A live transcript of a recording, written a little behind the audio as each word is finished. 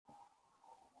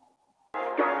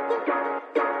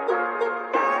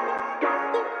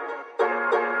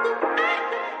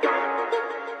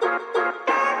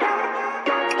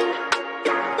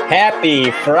Happy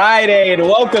Friday and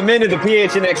welcome into the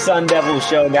PHNX Sun Devils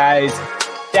show, guys.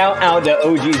 Shout out to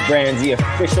OG's Brands, the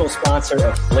official sponsor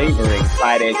of Flavoring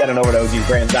Fridays. Head on over to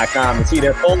ogsbrands.com and see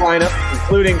their full lineup,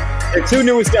 including their two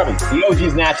newest devils, the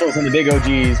OG's Naturals and the Big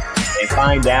OGs, and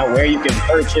find out where you can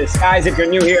purchase. Guys, if you're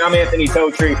new here, I'm Anthony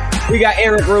Totri. We got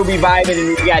Eric Ruby vibing,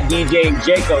 and we got DJ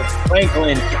Jacob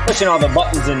Franklin pushing all the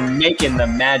buttons and making the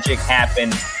magic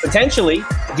happen. Potentially,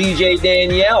 DJ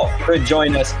Danielle could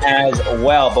join us as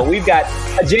well. But we've got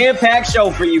a jam-packed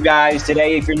show for you guys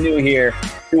today. If you're new here,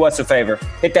 do us a favor.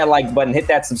 Hit that like button, hit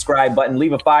that subscribe button,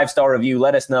 leave a 5-star review.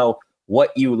 Let us know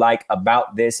what you like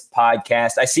about this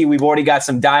podcast. I see we've already got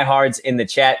some diehards in the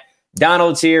chat.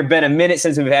 Donald's here. Been a minute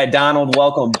since we've had Donald.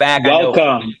 Welcome back.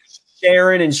 Welcome.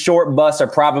 Sharon and Short Bus are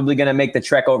probably going to make the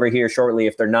trek over here shortly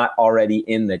if they're not already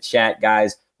in the chat,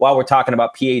 guys. While we're talking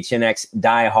about PHNX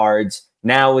diehards,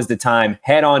 now is the time.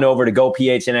 Head on over to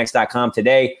gophnx.com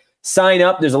today. Sign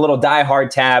up. There's a little diehard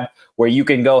tab where you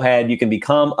can go ahead. You can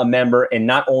become a member, and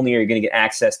not only are you going to get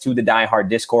access to the diehard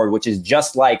Discord, which is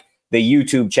just like the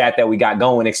YouTube chat that we got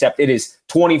going, except it is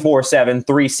 24/7,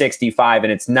 365,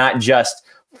 and it's not just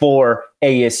for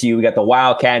ASU. We got the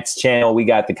Wildcats channel. We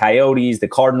got the Coyotes, the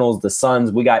Cardinals, the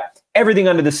Suns. We got everything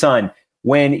under the sun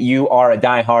when you are a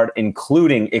diehard,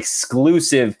 including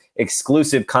exclusive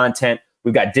content.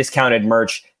 We've got discounted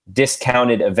merch,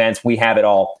 discounted events. We have it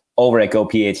all over at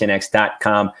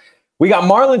gophnx.com. We got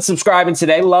Marlon subscribing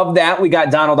today. Love that. We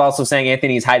got Donald also saying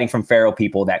Anthony's hiding from feral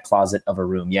people, that closet of a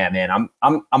room. Yeah, man,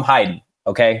 I'm hiding.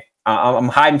 Okay. I'm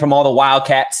hiding from all the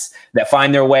Wildcats that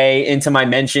find their way into my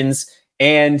mentions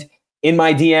and in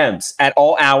my DMs at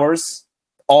all hours,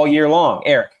 all year long.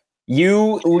 Eric,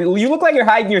 you look like you're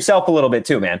hiding yourself a little bit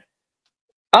too, man.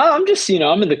 I'm just,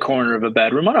 I'm in the corner of a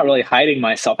bedroom. I'm not really hiding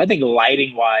myself. I think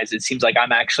lighting wise, it seems like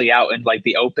I'm actually out in like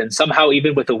the open. Somehow,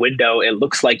 even with a window, it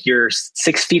looks like you're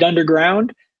 6 feet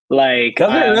underground. Like,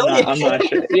 does it really? I'm not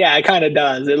sure. Yeah, it kind of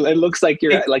does. It looks like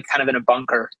you're like kind of in a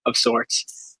bunker of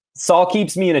sorts. Saul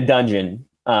keeps me in a dungeon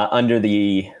under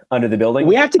the building.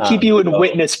 We have to keep you in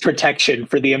witness protection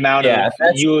for the amount of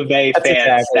U of A fans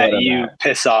exactly that you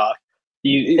piss off.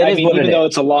 Even though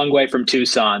it's a long way from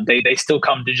Tucson, they still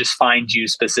come to just find you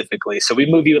specifically. So we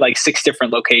move you like 6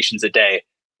 different locations a day,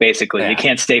 basically. Yeah. You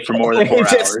can't stay for more than 4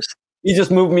 hours. You just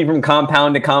move me from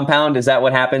compound to compound? Is that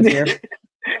what happens here?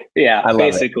 Yeah,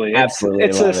 basically. Absolutely.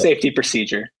 It's a safety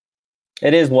procedure.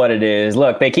 It is what it is.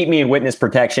 Look, they keep me in witness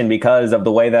protection because of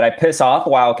the way that I piss off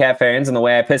Wildcat fans and the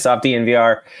way I piss off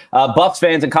DNVR Buffs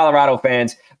fans and Colorado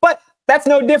fans. But that's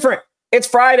no different. It's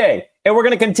Friday, and we're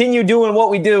going to continue doing what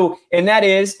we do, and that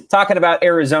is talking about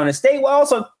Arizona State. We'll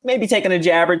also maybe taking a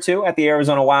jab or two at the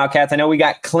Arizona Wildcats. I know we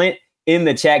got Clint in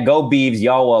the chat. Go Beavs.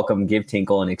 Y'all welcome. Give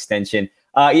Tinkle an extension.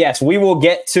 Yes, we will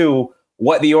get to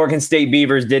what the Oregon State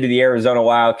Beavers did to the Arizona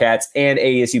Wildcats and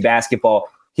ASU basketball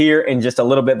here in just a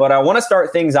little bit. But I want to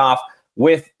start things off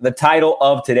with the title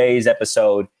of today's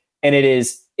episode, and it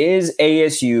is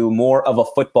ASU more of a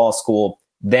football school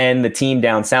than the team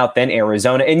down south, than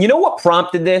Arizona? And you know what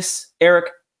prompted this,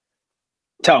 Eric?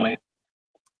 Tell me.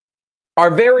 Our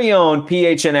very own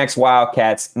PHNX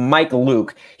Wildcats, Mike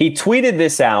Luke, he tweeted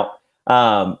this out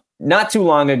not too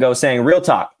long ago saying, real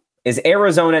talk, is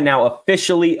Arizona now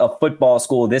officially a football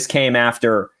school? This came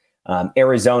after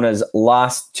Arizona's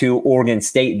loss to Oregon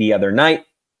State the other night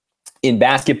in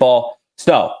basketball.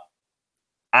 So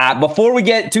before we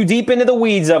get too deep into the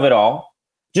weeds of it all,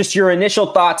 just your initial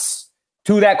thoughts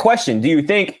to that question. Do you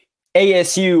think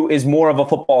ASU is more of a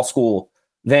football school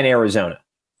than Arizona?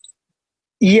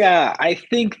 Yeah, I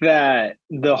think that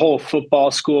the whole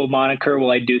football school moniker, well,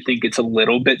 I do think it's a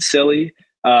little bit silly.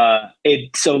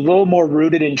 It's a little more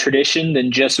rooted in tradition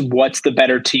than just what's the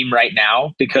better team right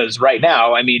now. Because right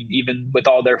now, I mean, even with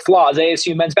all their flaws,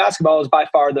 ASU men's basketball is by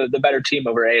far the better team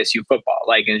over ASU football,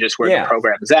 like, and just where the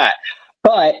program is at.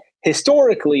 But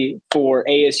historically, for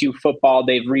ASU football,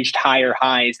 they've reached higher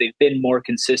highs. They've been more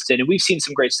consistent, and we've seen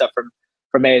some great stuff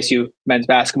from ASU men's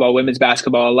basketball, women's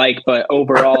basketball alike. But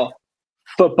overall,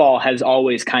 football has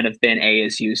always kind of been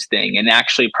ASU's thing, and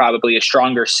actually probably a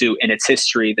stronger suit in its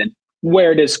history than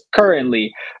where it is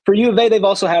currently. For U of A, they've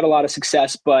also had a lot of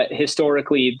success, but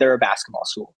historically, they're a basketball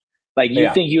school. Like, you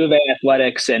think U of A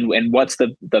athletics, and what's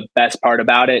the best part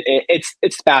about it?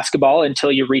 It's basketball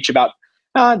until you reach about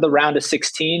the round of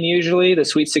 16, usually the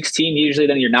Sweet 16. Usually,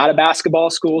 then you're not a basketball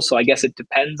school. So I guess it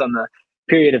depends on the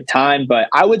period of time. But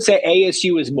I would say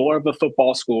ASU is more of a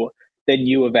football school than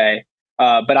U of A.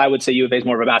 But I would say U of A is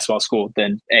more of a basketball school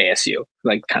than ASU,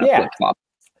 like kind of flip flop.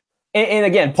 And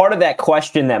again, part of that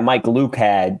question that Mike Luke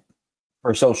had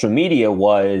for social media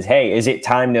was, hey, is it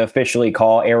time to officially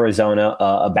call Arizona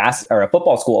a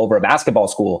football school over a basketball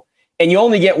school? And you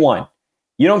only get one.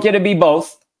 You don't get to be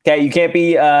both. Okay, you can't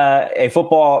be a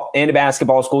football and a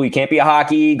basketball school. You can't be a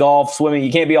hockey, golf, swimming.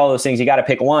 You can't be all those things. You got to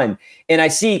pick one. And I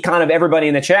see kind of everybody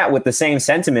in the chat with the same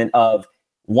sentiment of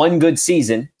one good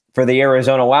season for the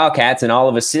Arizona Wildcats, and all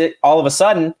of a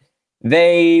sudden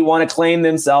they want to claim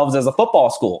themselves as a football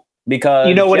school because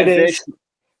you know what it is.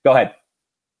 Go ahead.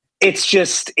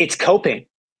 It's coping.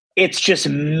 It's just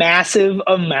massive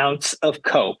amounts of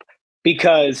cope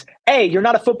because A, you're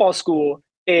not a football school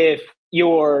if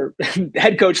your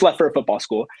head coach left for a football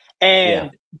school.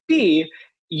 And B,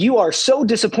 you are so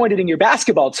disappointed in your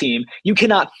basketball team, you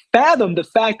cannot fathom the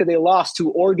fact that they lost to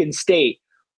Oregon State,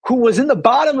 who was in the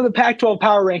bottom of the Pac-12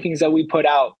 power rankings that we put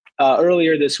out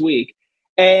earlier this week.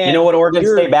 And you know what Oregon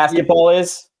State basketball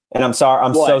is? And I'm sorry.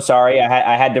 I'm so sorry.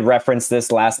 I had to reference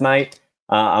this last night.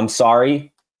 I'm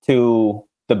sorry to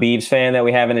the Beavs fan that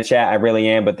we have in the chat. I really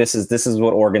am. But this is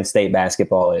what Oregon State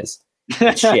basketball is.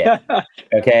 Shit.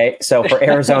 Okay. So for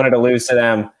Arizona to lose to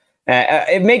them,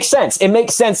 it makes sense. It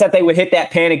makes sense that they would hit that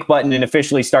panic button and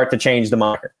officially start to change the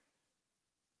moniker.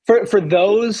 For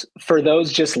those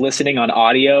just listening on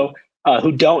audio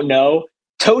who don't know,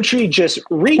 Totri just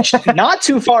reached not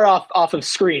too far off of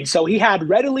screen, so he had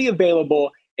readily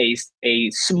available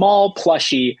a small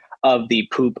plushie of the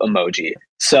poop emoji.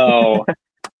 So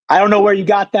I don't know where you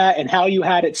got that and how you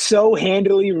had it so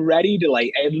handily ready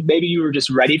to maybe you were just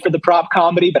ready for the prop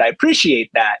comedy, but I appreciate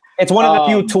that. It's one of the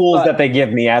few tools that they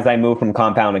give me as I move from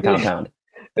compound to compound.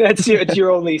 It's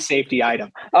your only safety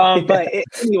item.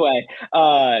 Anyway,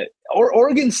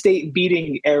 Oregon State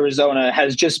beating Arizona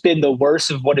has just been the worst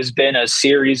of what has been a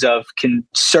series of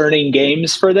concerning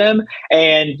games for them.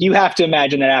 And you have to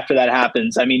imagine that after that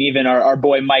happens, I mean, even our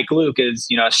boy Mike Luke is,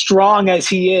 as strong as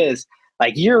he is,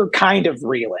 like you're kind of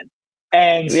reeling.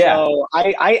 And so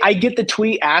I get the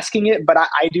tweet asking it, but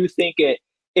I do think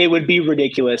it would be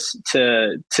ridiculous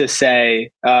to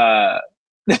say,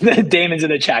 Damon's in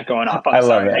the chat going off. I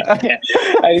love it.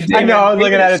 I know. I was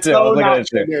looking at it too.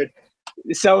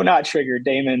 So not triggered.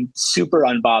 Damon, super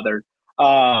unbothered.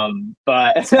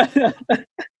 But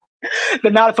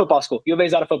they're not a football school. U of A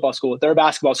is not a football school. They're a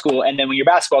basketball school. And then when your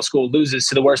basketball school loses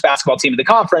to the worst basketball team in the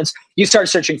conference, you start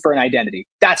searching for an identity.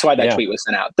 That's why that tweet was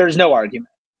sent out. There's no argument.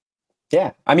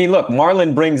 Yeah. I mean, look,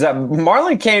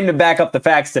 Marlon came to back up the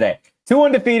facts today. 2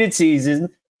 undefeated seasons.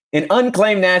 An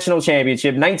unclaimed national championship,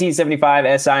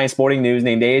 1975 SI and Sporting News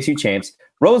named ASU champs,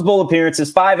 Rose Bowl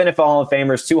appearances, 5 NFL Hall of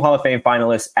Famers, 2 Hall of Fame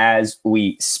finalists as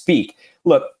we speak.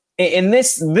 Look, in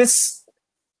this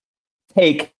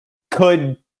take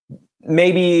could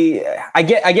maybe, I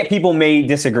get people may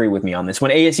disagree with me on this,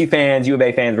 when ASU fans, U of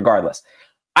A fans, regardless.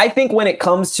 I think when it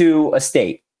comes to a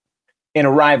state in a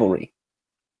rivalry,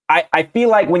 I feel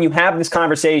like when you have this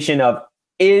conversation of,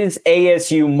 is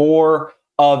ASU more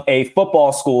of a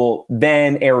football school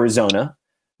than Arizona,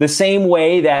 the same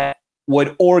way that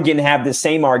would Oregon have the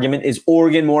same argument, is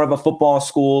Oregon more of a football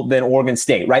school than Oregon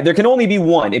State, right? There can only be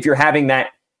one if you're having that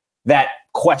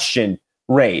question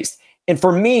raised. And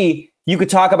for me, you could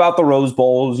talk about the Rose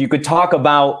Bowls, you could talk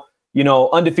about,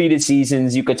 undefeated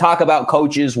seasons, you could talk about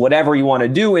coaches, whatever you want to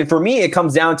do. And for me, it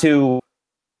comes down to,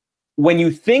 when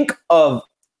you think of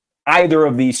either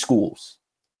of these schools,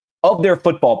 of their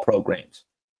football programs,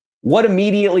 what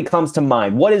immediately comes to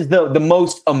mind? What is the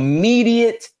most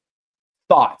immediate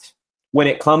thought when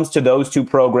it comes to those two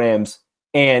programs?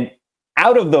 And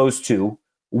out of those two,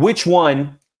 which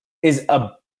one is I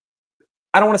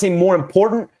don't want to say more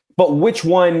important, but which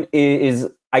one is,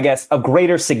 I guess, of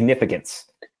greater significance,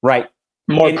 right?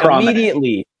 More prominent.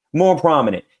 Immediately more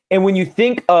prominent. And when you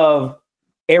think of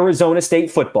Arizona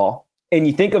State football and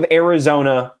you think of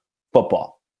Arizona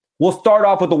football, we'll start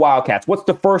off with the Wildcats. What's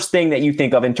the first thing that you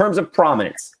think of in terms of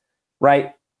prominence,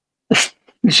 right?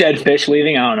 Jed Fish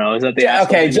leaving? I don't know. Is that the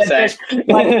okay? Jed Fish.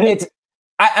 It's.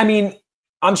 I mean,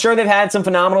 I'm sure they've had some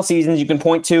phenomenal seasons. You can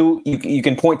point to you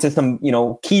can point to some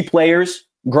key players.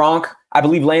 Gronk, I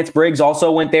believe Lance Briggs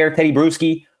also went there. Teddy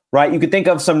Bruschi, right? You could think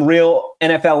of some real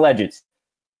NFL legends.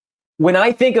 When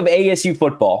I think of ASU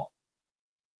football,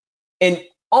 and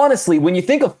honestly, when you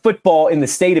think of football in the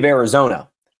state of Arizona,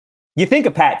 you think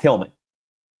of Pat Tillman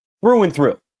through and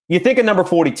through. You think of number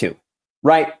 42,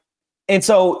 right? And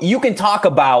so you can talk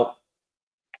about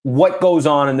what goes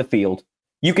on in the field.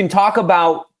 You can talk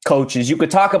about coaches. You could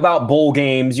talk about bowl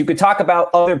games. You could talk about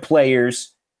other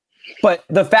players. But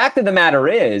the fact of the matter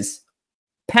is,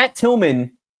 Pat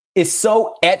Tillman is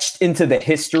so etched into the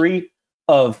history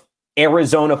of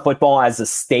Arizona football as a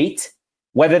state,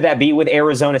 whether that be with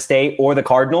Arizona State or the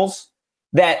Cardinals,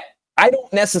 that I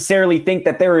don't necessarily think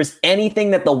that there is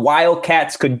anything that the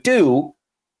Wildcats could do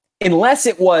unless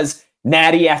it was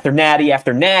natty after natty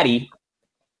after natty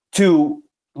to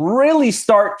really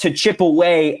start to chip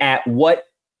away at what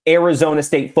Arizona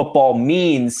State football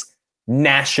means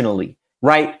nationally,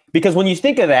 right? Because when you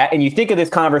think of that and you think of this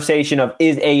conversation of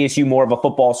is ASU more of a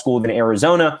football school than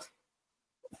Arizona,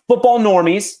 football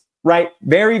normies, right?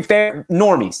 Very fair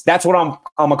normies. That's what I'm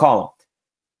gonna call them.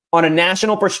 On a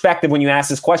national perspective, when you ask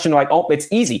this question, like, oh, it's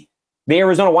easy. The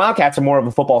Arizona Wildcats are more of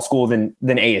a football school than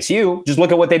ASU. Just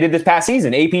look at what they did this past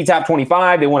season. AP top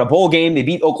 25. They won a bowl game. They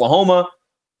beat Oklahoma.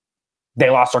 They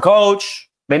lost their coach.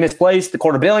 They misplaced the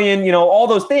 $250 million, all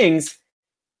those things.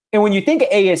 And when you think of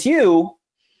ASU,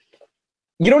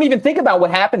 you don't even think about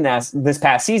what happened this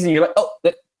past season. You're like,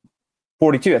 oh,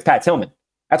 42, that's Pat Tillman.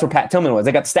 That's where Pat Tillman was.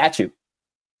 They got the statue,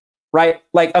 right?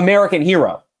 Like American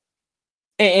hero.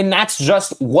 And that's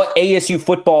just what ASU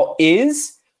football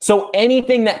is. So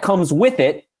anything that comes with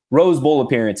it, Rose Bowl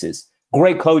appearances,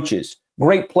 great coaches,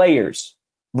 great players,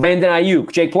 Brandon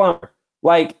Ayuk, Jake Plummer,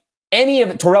 like any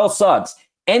of it, Terrell Suggs,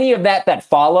 any of that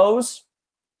follows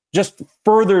just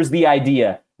furthers the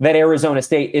idea that Arizona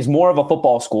State is more of a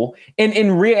football school. And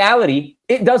in reality,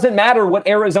 it doesn't matter what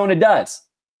Arizona does.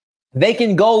 They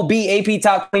can go be AP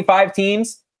top 25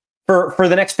 teams for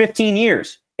the next 15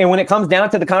 years. And when it comes down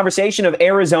to the conversation of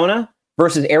Arizona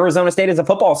versus Arizona State as a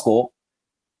football school,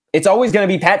 it's always going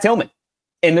to be Pat Tillman.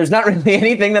 And there's not really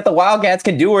anything that the Wildcats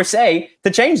can do or say to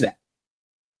change that.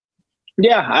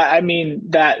 Yeah, I mean,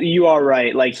 that you are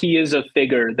right. Like, he is a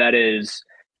figure that is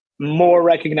more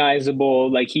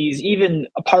recognizable. Like, he's even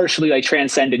partially like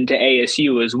transcendent to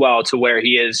ASU as well, to where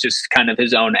he is just kind of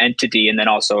his own entity. And then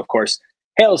also, of course,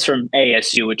 hails from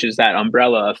ASU, which is that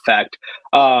umbrella effect.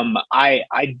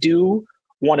 I do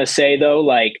want to say, though,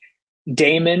 like,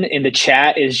 Damon in the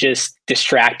chat is just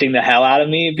distracting the hell out of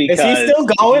me because is he still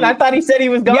going? I thought he said he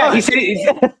was gone. Yeah, he said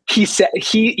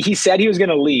he was going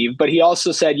to leave, but he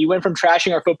also said you went from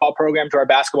trashing our football program to our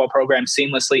basketball program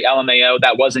seamlessly. LMAO.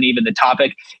 That wasn't even the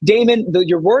topic. Damon,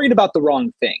 you're worried about the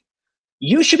wrong thing.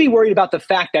 You should be worried about the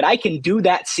fact that I can do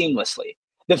that seamlessly.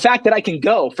 The fact that I can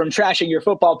go from trashing your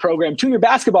football program to your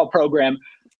basketball program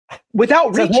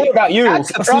without reaching. More about you.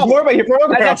 It's more about your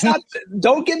program.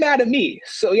 Don't get mad at me.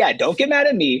 So yeah, don't get mad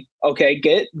at me. Okay,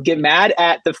 get mad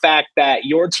at the fact that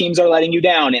your teams are letting you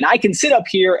down, and I can sit up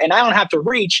here and I don't have to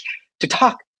reach to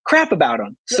talk crap about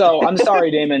them. So I'm sorry,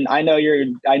 Damon. I know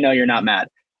you're not mad.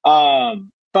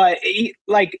 But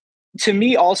like, to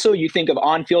me, also, you think of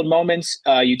on-field moments.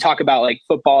 You talk about like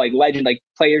football, like legend, like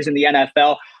players in the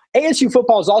NFL. ASU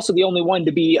football is also the only one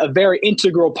to be a very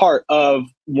integral part of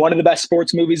one of the best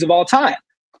sports movies of all time.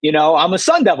 I'm a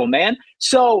Sun Devil, man.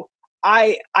 So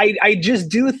I just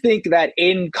do think that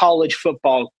in college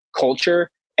football culture,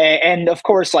 and of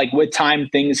course, like with time,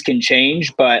 things can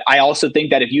change. But I also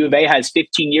think that if U of A has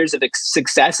 15 years of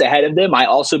success ahead of them, I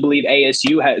also believe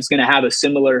ASU is going to have a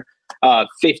similar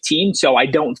 15. So I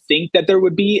don't think that there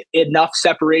would be enough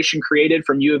separation created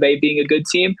from U of A being a good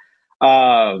team.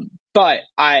 But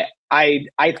I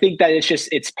think that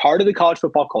it's part of the college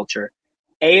football culture.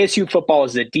 ASU football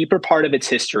is a deeper part of its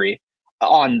history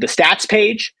on the stats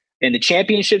page, in the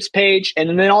championships page,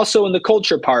 and then also in the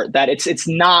culture part, that it's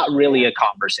not really a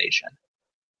conversation.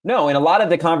 No, and a lot of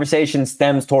the conversation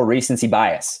stems toward recency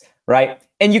bias, right?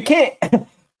 And you can't,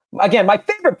 again, my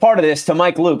favorite part of this to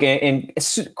Mike Luke, and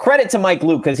credit to Mike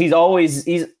Luke, because he's always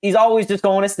just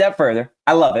going a step further.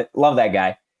 I love it. Love that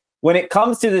guy. When it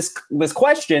comes to this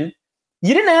question,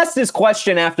 you didn't ask this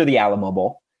question after the Alamo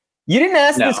Bowl. You didn't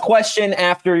ask this question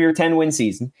after your 10-win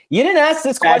season. You didn't ask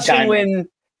this question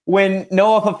when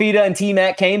Noah Fafita and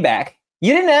T-Mac came back.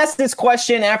 You didn't ask this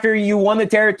question after you won the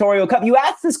Territorial Cup. You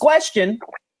asked this question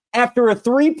after a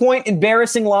 3-point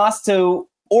embarrassing loss to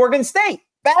Oregon State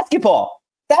basketball.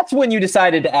 That's when you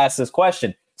decided to ask this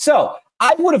question. So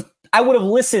I would have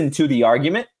listened to the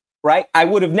argument, right? I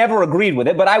would have never agreed with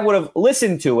it, but I would have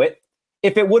listened to it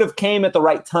if it would have came at the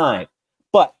right time.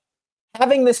 But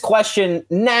having this question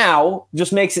now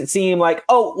just makes it seem like,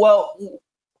 oh, well,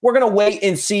 we're going to wait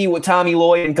and see what Tommy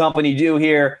Lloyd and company do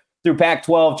here through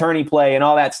Pac-12 tourney play and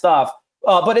all that stuff.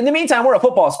 But in the meantime, we're a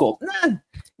football school.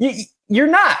 You're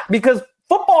not, because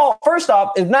football, first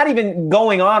off, is not even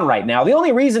going on right now. The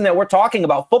only reason that we're talking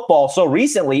about football so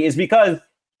recently is because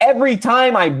every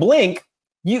time I blink,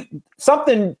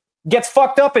 something gets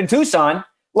fucked up in Tucson.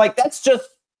 Like, that's just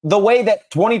the way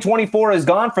that 2024 has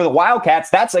gone for the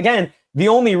Wildcats. That's, again, the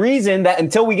only reason that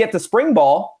until we get to spring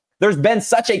ball, there's been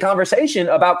such a conversation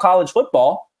about college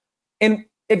football. And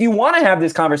if you want to have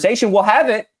this conversation, we'll have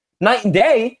it night and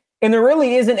day. And there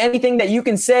really isn't anything that you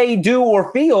can say, do,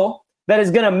 or feel that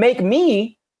is going to make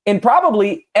me and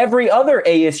probably every other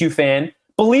ASU fan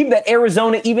believe that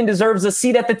Arizona even deserves a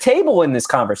seat at the table in this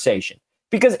conversation.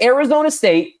 Because Arizona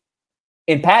State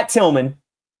and Pat Tillman,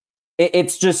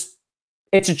 it's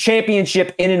a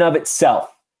championship in and of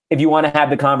itself. If you want to have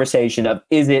the conversation of,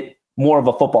 is it more of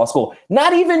a football school?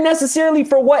 Not even necessarily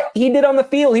for what he did on the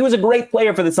field. He was a great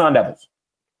player for the Sun Devils.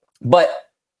 But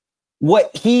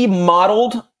what he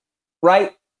modeled,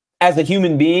 right, as a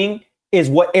human being is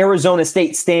what Arizona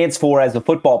State stands for as a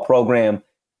football program.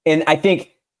 And I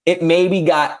think it maybe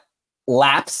got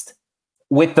lapsed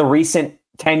with the recent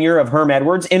tenure of Herm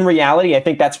Edwards. In reality, I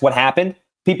think that's what happened.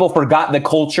 People forgot the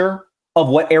culture of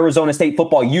what Arizona State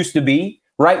football used to be,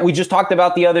 right? We just talked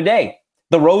about the other day,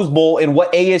 the Rose Bowl and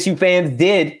what ASU fans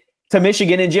did to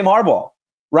Michigan and Jim Harbaugh,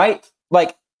 right?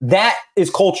 Like, that is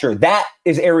culture. That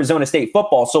is Arizona State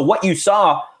football. So what you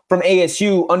saw from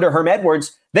ASU under Herm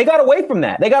Edwards, they got away from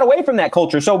that. They got away from that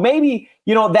culture. So maybe,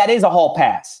 that is a hall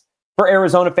pass for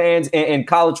Arizona fans and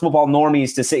college football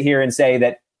normies to sit here and say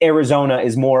that Arizona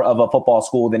is more of a football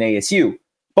school than ASU.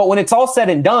 But when it's all said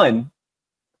and done,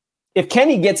 if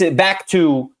Kenny gets it back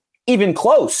to even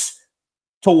close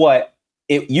to what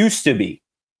it used to be,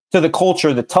 to the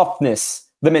culture, the toughness,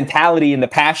 the mentality, and the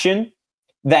passion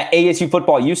that ASU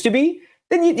football used to be,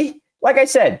 then like I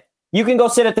said, you can go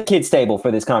sit at the kids' table for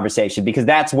this conversation because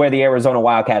that's where the Arizona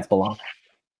Wildcats belong.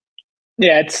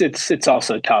 Yeah, it's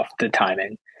also tough, the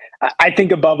timing. I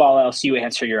think above all else, you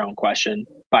answer your own question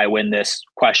by when this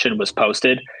question was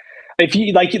posted. If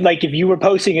you if you were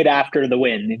posting it after the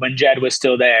win, when Jed was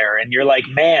still there, and you're like,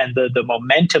 man, the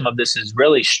momentum of this is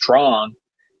really strong.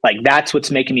 Like, that's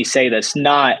what's making me say this,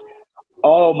 not,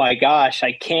 oh my gosh,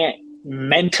 I can't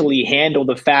mentally handle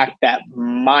the fact that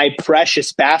my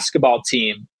precious basketball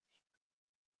team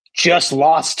just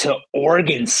lost to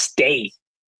Oregon State.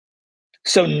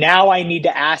 So now I need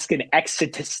to ask an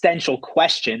existential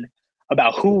question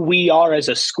about who we are as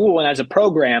a school and as a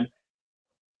program.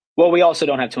 Well, we also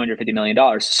don't have $250 million.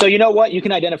 So you know what? You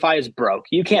can identify as broke.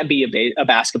 You can't be a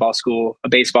basketball school, a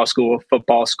baseball school, a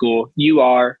football school. You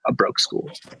are a broke school.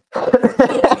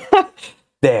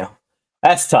 Damn.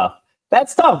 That's tough.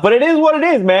 That's tough, but it is what it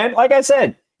is, man. Like I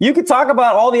said, you could talk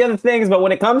about all the other things, but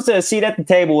when it comes to a seat at the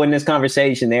table in this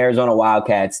conversation, the Arizona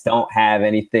Wildcats don't have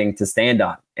anything to stand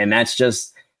on. And that's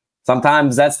just,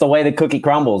 sometimes that's the way the cookie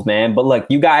crumbles, man. But look,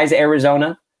 you guys,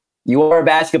 Arizona, you are a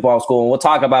basketball school, and we'll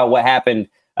talk about what happened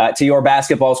to your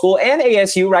basketball school and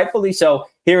ASU, rightfully so,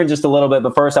 here in just a little bit.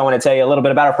 But first, I want to tell you a little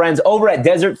bit about our friends over at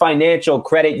Desert Financial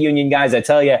Credit Union, guys. I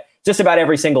tell you just about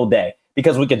every single day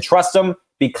because we can trust them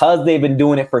because they've been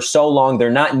doing it for so long.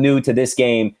 They're not new to this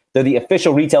game. They're the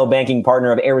official retail banking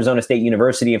partner of Arizona State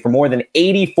University. And for more than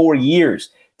 84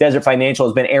 years, Desert Financial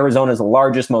has been Arizona's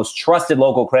largest, most trusted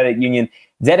local credit union,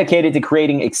 dedicated to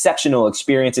creating exceptional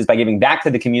experiences by giving back to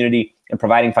the community and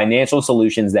providing financial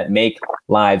solutions that make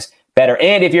lives better.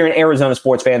 And if you're an Arizona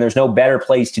sports fan, there's no better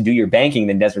place to do your banking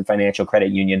than Desert Financial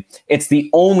Credit Union. It's the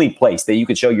only place that you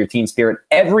could show your team spirit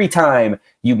every time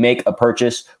you make a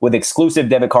purchase with exclusive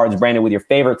debit cards branded with your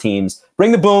favorite teams.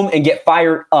 Bring the boom and get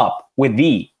fired up with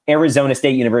the Arizona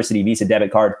State University Visa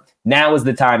debit card. Now is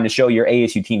the time to show your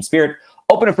ASU team spirit.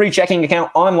 Open a free checking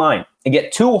account online and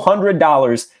get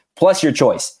 $200 plus your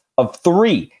choice of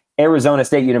 3 Arizona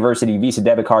State University Visa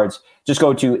debit cards. Just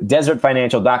go to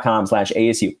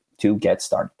desertfinancial.com/ASU to get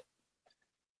started.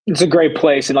 It's a great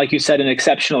place. And like you said, an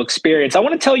exceptional experience. I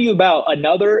want to tell you about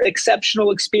another exceptional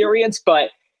experience,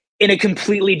 but in a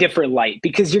completely different light,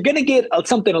 because you're going to get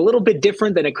something a little bit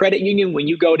different than a credit union when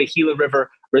you go to Gila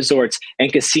River Resorts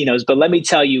and Casinos. But let me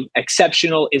tell you,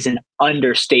 exceptional is an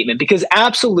understatement because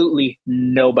absolutely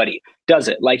nobody does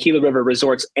it like Gila River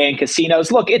Resorts and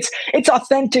Casinos. Look, it's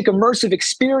authentic, immersive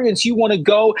experience. You want to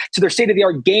go to their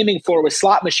state-of-the-art gaming floor with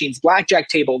slot machines, blackjack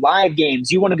table, live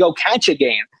games. You want to go catch a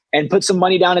game and put some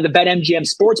money down at the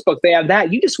BetMGM Sportsbook. They have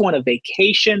that. You just want a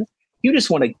vacation. You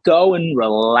just want to go and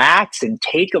relax and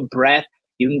take a breath.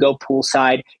 You can go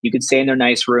poolside. You can stay in their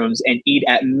nice rooms and eat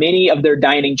at many of their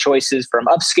dining choices, from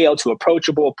upscale to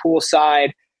approachable,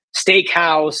 poolside,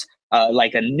 steakhouse,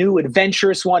 like a new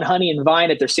adventurous one, Honey and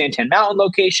Vine at their Santan Mountain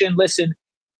location. Listen,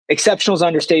 exceptional is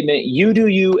understatement. You do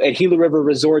you at Gila River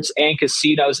Resorts and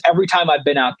Casinos. Every time I've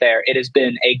been out there, it has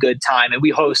been a good time. And we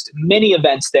host many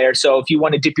events there. So if you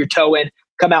want to dip your toe in,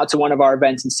 come out to one of our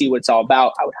events and see what it's all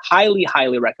about. I would highly,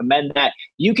 highly recommend that.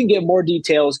 You can get more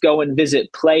details. Go and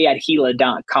visit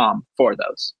playathila.com for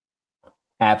those.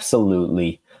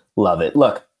 Absolutely love it.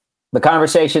 Look, the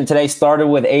conversation today started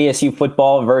with ASU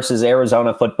football versus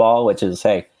Arizona football, which is,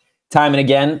 hey, time and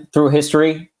again through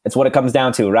history, it's what it comes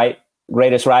down to, right?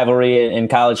 greatest rivalry in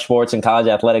college sports and college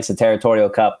athletics, the Territorial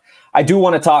Cup. I do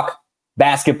want to talk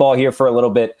basketball here for a little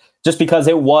bit, just because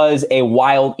it was a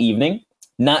wild evening,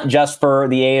 not just for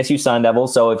the ASU Sun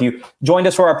Devils. So if you joined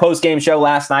us for our post-game show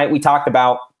last night, we talked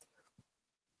about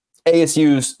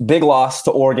ASU's big loss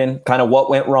to Oregon, kind of what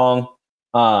went wrong.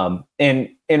 And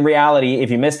in reality,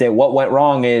 if you missed it, what went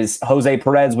wrong is Jose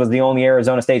Perez was the only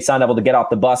Arizona State Sun Devil to get off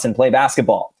the bus and play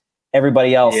basketball.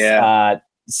 Everybody else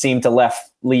seemed to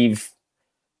leave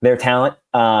their talent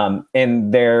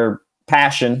and their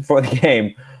passion for the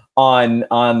game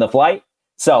on the flight.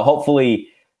 So hopefully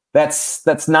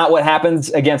that's not what happens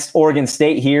against Oregon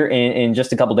State here in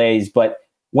just a couple days. But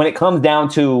when it comes down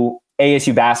to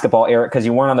ASU basketball, Eric, because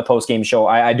you weren't on the post-game show,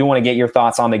 I do want to get your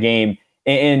thoughts on the game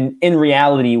and in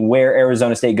reality where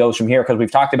Arizona State goes from here, because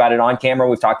we've talked about it on camera,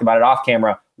 we've talked about it off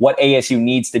camera, what ASU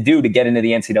needs to do to get into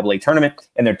the NCAA tournament,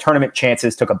 and their tournament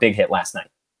chances took a big hit last night.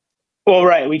 Well,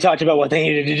 right. We talked about what they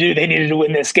needed to do. They needed to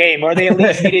win this game, or they at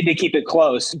least needed to keep it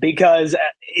close, because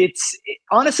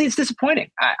honestly, it's disappointing.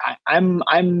 I'm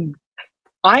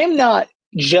not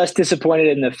just disappointed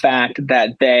in the fact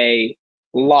that they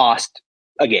lost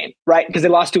a game, right? Because they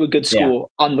lost to a good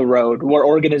school on the road, where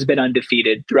Oregon has been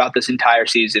undefeated throughout this entire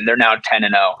season. They're now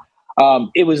 10-0.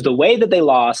 It was the way that they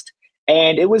lost.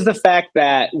 And it was the fact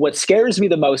that what scares me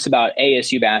the most about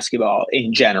ASU basketball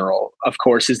in general, of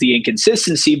course, is the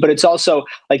inconsistency, but it's also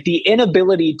like the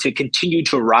inability to continue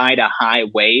to ride a high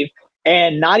wave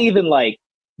and not even like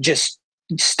just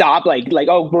stop, like,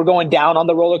 oh, we're going down on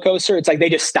the roller coaster. It's like they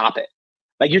just stop it.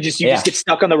 Like you just get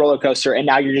stuck on the roller coaster, and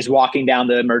now you're just walking down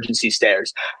the emergency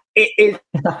stairs. It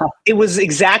was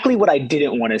exactly what I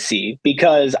didn't want to see,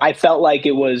 because I felt like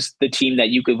it was the team that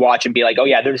you could watch and be like, oh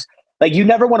yeah, there's like, you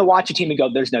never want to watch a team and go,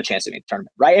 there's no chance to make the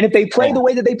tournament, right? And if they play the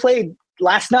way that they played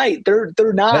last night, they're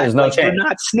not. There's no chance. They're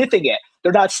not sniffing it.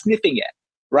 They're not sniffing it,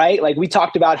 right? Like we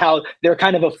talked about how they're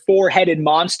kind of a four-headed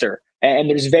monster.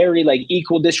 And there's very like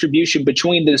equal distribution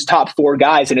between those top four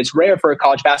guys. And it's rare for a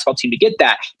college basketball team to get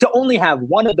that. To only have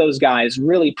one of those guys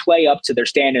really play up to their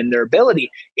standard and their ability,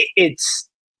 it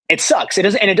sucks. It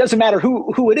doesn't matter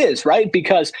who it is, right?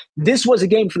 Because this was a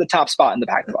game for the top spot in the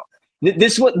Pac-12.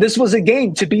 This was a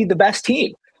game to be the best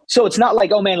team. So it's not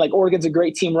like, oh man, like Oregon's a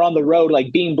great team, we're on the road,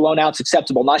 like being blown out's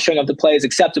acceptable. Not showing up to play is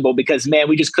acceptable because, man,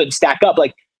 we just couldn't stack up.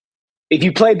 Like if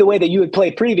you played the way that you had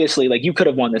played previously, like you could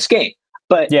have won this game.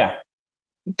 But yeah,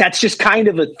 that's just kind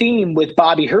of a theme with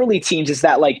Bobby Hurley teams, is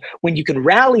that like when you can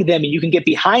rally them and you can get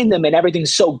behind them and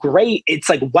everything's so great, it's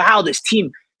like, wow, this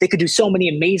team, they could do so many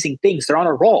amazing things. They're on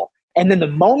a roll. And then the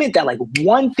moment that like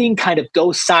one thing kind of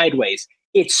goes sideways,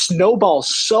 it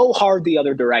snowballs so hard the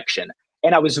other direction.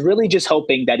 And I was really just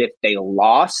hoping that if they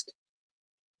lost,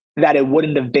 that it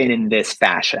wouldn't have been in this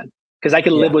fashion, because I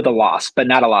could live with a loss, but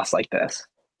not a loss like this.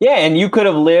 Yeah, and you could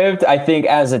have lived, I think,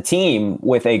 as a team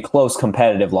with a close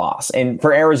competitive loss. And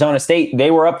for Arizona State, they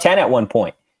were up 10 at one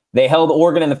point. They held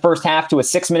Oregon in the first half to a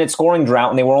 6-minute scoring drought,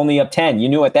 and they were only up 10. You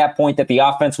knew at that point that the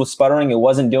offense was sputtering. It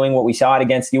wasn't doing what we saw it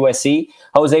against USC.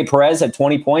 Jose Perez had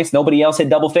 20 points. Nobody else hit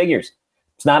double figures.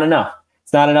 It's not enough.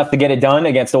 It's not enough to get it done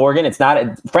against Oregon.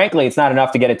 Frankly, it's not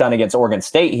enough to get it done against Oregon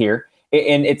State here.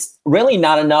 And it's really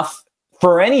not enough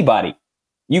for anybody.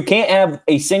 You can't have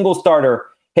a single starter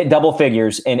hit double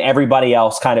figures and everybody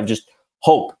else kind of just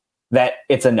hope that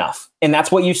it's enough. And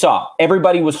that's what you saw.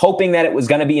 Everybody was hoping that it was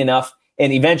going to be enough.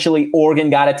 And eventually Oregon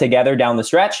got it together down the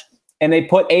stretch and they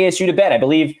put ASU to bed. I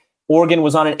believe Oregon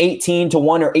was on an 18-1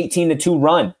 or 18-2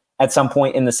 run at some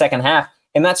point in the second half.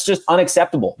 And that's just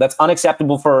unacceptable. That's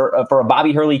unacceptable for a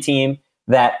Bobby Hurley team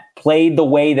that played the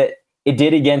way that it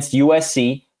did against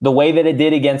USC, the way that it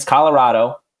did against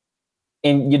Colorado.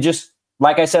 And you just,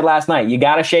 like I said last night, you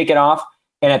got to shake it off.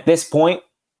 And at this point,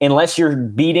 unless you're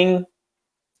beating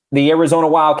the Arizona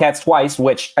Wildcats twice,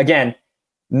 which, again,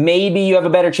 maybe you have a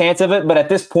better chance of it, but at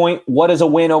this point, what does a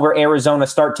win over Arizona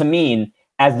start to mean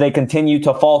as they continue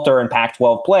to falter in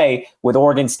Pac-12 play with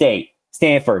Oregon State,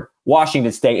 Stanford,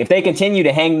 Washington State? If they continue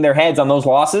to hang their heads on those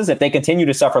losses, if they continue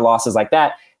to suffer losses like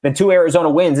that, then 2 Arizona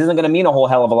wins isn't going to mean a whole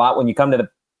hell of a lot when you come to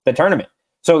the tournament.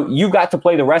 So you've got to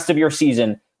play the rest of your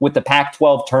season with the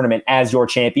Pac-12 tournament as your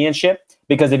championship.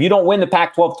 Because if you don't win the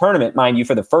Pac-12 tournament, mind you,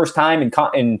 for the first time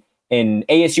in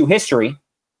ASU history,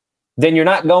 then you're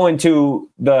not going to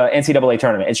the NCAA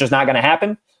tournament. It's just not going to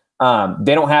happen.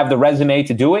 They don't have the resume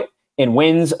to do it. And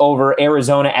wins over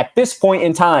Arizona at this point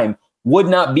in time would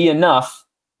not be enough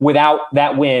without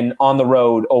that win on the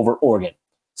road over Oregon.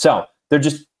 So there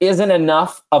just isn't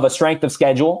enough of a strength of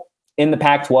schedule in the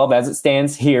Pac-12 as it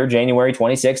stands here, January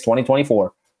 26,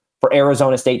 2024, for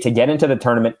Arizona State to get into the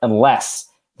tournament unless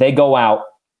they go out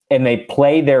and they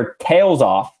play their tails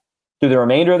off through the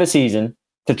remainder of the season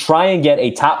to try and get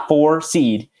a top 4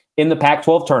 seed in the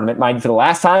Pac-12 tournament. Mind you, for the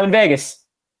last time in Vegas,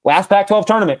 last Pac-12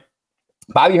 tournament,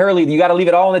 Bobby Hurley, you got to leave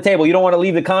it all on the table. You don't want to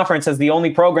leave the conference as the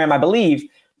only program, I believe,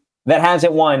 that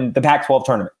hasn't won the Pac-12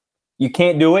 tournament. You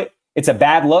can't do it. It's a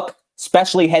bad look,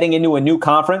 especially heading into a new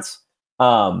conference.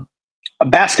 A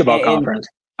basketball conference.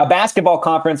 A basketball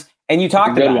conference. And you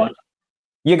talked about one. It.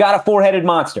 You got a 4-headed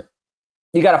monster.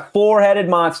 You got a 4-headed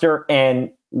monster.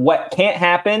 And what can't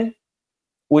happen,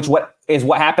 what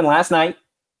happened last night,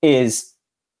 is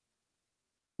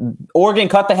Oregon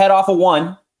cut the head off of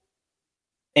one,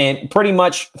 and pretty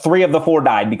much 3 of the 4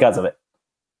 died because of it.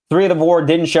 3 of the 4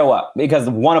 didn't show up because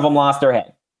one of them lost their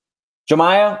head.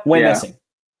 Jemiah went missing.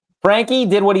 Frankie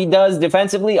did what he does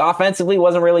defensively. Offensively,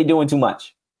 wasn't really doing too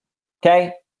much.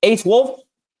 Okay? Ace Wolf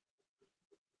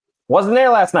wasn't there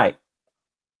last night.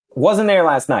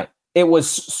 It was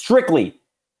strictly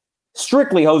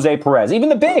Jose Perez. Even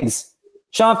the bigs,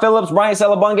 Sean Phillips, Brian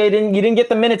Celebunge, you didn't get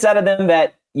the minutes out of them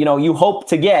that you hope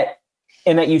to get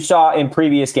and that you saw in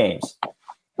previous games.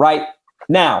 Right?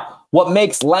 Now, what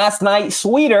makes last night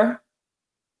sweeter,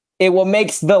 what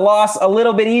makes the loss a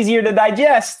little bit easier to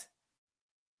digest,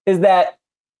 is that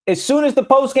as soon as the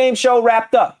post-game show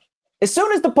wrapped up,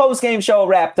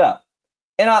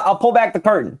 and I'll pull back the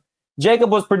curtain,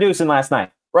 Jacob was producing last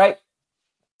night, right?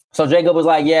 So Jacob was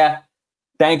like, yeah,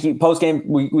 thank you. Post-game,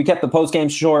 we kept the post-game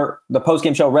show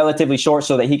relatively short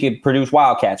so that he could produce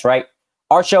Wildcats, right?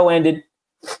 Our show ended,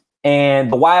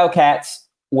 and the Wildcats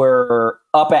were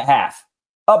up big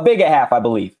at half, I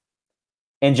believe.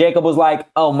 And Jacob was like,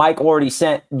 oh, Mike already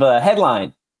sent the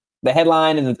headline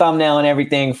and the thumbnail and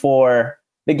everything for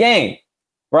the game,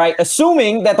 right?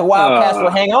 Assuming that the Wildcats will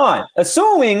hang on.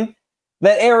 Assuming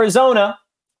that Arizona,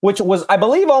 which was, I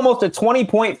believe, almost a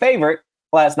 20-point favorite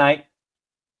last night,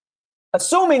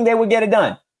 assuming they would get it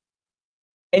done.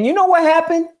 And you know what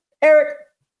happened, Eric?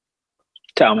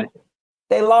 Tell me.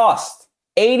 They lost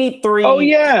 83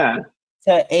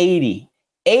 to 80.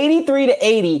 83 to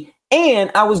 80.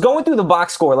 And I was going through the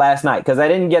box score last night because I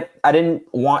didn't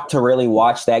want to really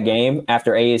watch that game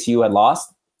after ASU had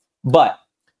lost. But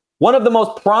one of the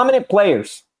most prominent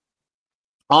players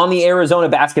on the Arizona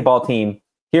basketball team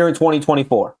here in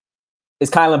 2024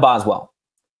 is Kylan Boswell.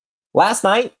 Last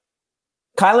night,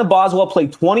 Kylan Boswell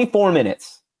played 24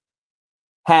 minutes,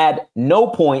 had no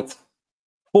points,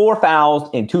 4 fouls,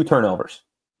 and 2 turnovers.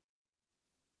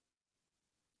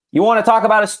 You want to talk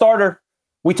about a starter?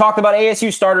 We talked about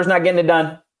ASU starters not getting it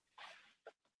done.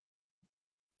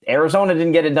 Arizona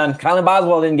didn't get it done. Kylan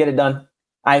Boswell didn't get it done.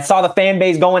 I saw the fan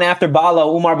base going after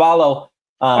Umar Ballo,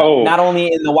 not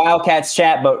only in the Wildcats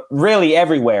chat, but really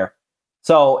everywhere.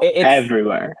 So it's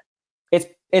everywhere.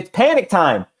 It's panic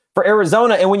time for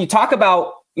Arizona. And when you talk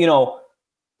about,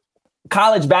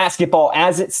 college basketball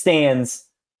as it stands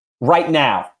right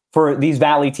now for these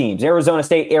Valley teams, Arizona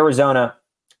State, Arizona,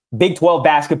 Big 12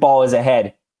 basketball is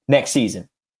ahead next season.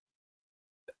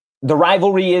 The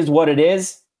rivalry is what it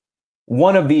is.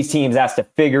 One of these teams has to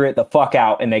figure it the fuck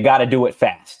out, and they got to do it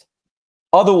fast.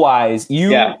 Otherwise,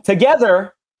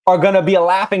 together are going to be a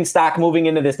laughing stock moving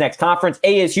into this next conference.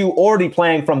 ASU already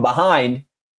playing from behind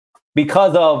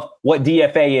because of what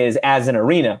DFA is as an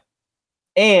arena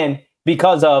and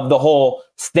because of the whole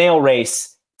snail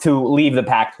race to leave the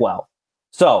Pac-12.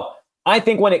 So I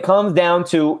think when it comes down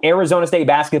to Arizona State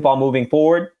basketball moving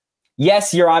forward,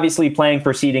 yes, you're obviously playing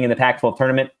for seeding in the Pac-12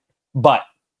 tournament, but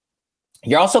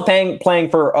you're also playing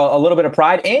for a little bit of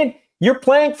pride, and you're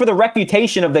playing for the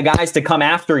reputation of the guys to come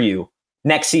after you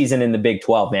next season in the Big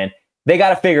 12, man. They got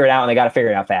to figure it out, and they got to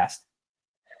figure it out fast.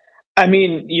 I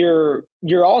mean, you're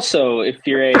also, if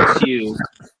you're ASU,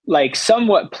 like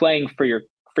somewhat playing for your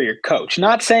coach.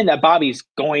 Not saying that Bobby's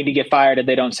going to get fired if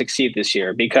they don't succeed this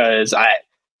year, because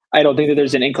I don't think that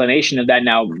there's an inclination of that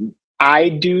now. I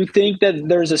do think that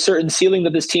there's a certain ceiling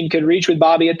that this team could reach with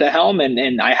Bobby at the helm,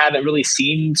 and I haven't really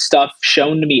seen stuff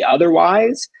shown to me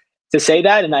otherwise to say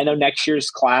that. And I know next year's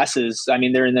class is, I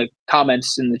mean, they're in the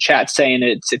comments in the chat saying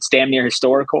it's damn near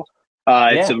historical.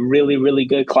 It's a really, really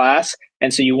good class.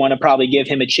 And so you want to probably give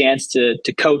him a chance to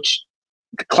coach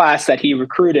the class that he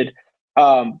recruited.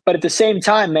 But at the same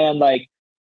time, man, like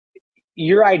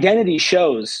your identity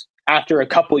shows after a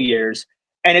couple years,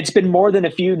 and it's been more than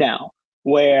a few now,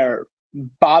 where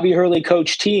Bobby Hurley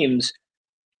coach teams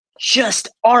just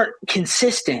aren't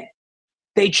consistent.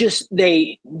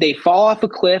 They fall off a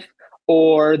cliff,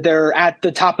 or they're at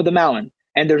the top of the mountain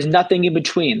and there's nothing in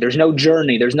between. There's no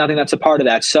journey. There's nothing that's a part of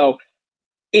that. So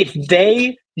if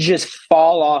they just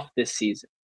fall off this season,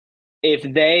 if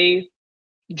they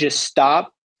just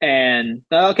stop and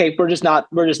okay, we're just not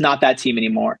that team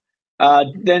anymore.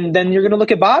 then you're going to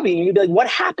look at Bobby and you'd be like, what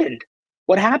happened?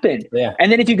 What happened? Yeah.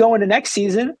 And then if you go into next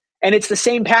season and it's the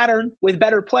same pattern with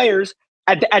better players,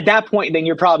 at that point, then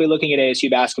you're probably looking at ASU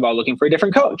basketball looking for a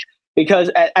different coach, because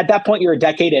at that point you're a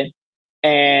decade in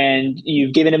and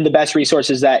you've given him the best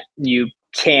resources that you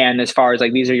can, as far as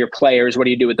like, these are your players. What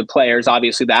do you do with the players?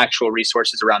 Obviously the actual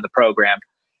resources around the program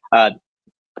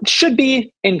should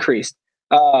be increased.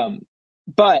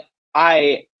 But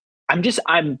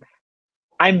I'm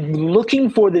looking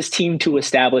for this team to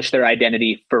establish their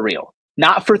identity for real,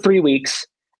 not for 3 weeks,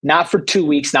 not for 2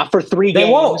 weeks, not for 3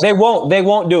 games. They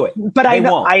won't do it. But I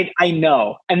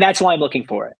know. And that's why I'm looking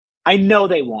for it. I know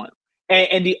they won't.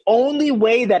 And the only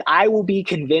way that I will be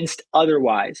convinced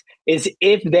otherwise is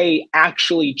if they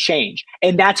actually change.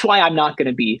 And that's why I'm not going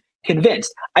to be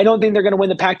convinced. I don't think they're going to win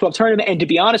the Pac-12 tournament. And to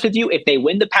be honest with you, if they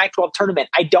win the Pac-12 tournament,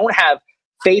 I don't have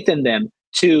faith in them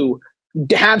to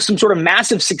have some sort of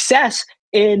massive success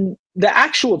in the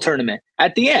actual tournament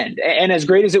at the end. And as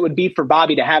great as it would be for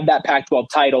Bobby to have that Pac-12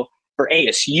 title, for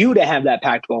ASU to have that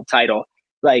Pac-12 title,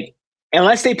 like,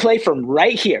 unless they play from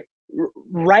right here,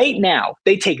 right now,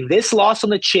 they take this loss on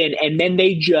the chin and then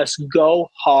they just go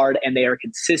hard and they are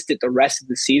consistent the rest of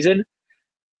the season,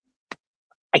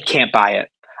 I can't buy it.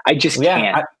 I just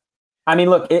can't. I mean,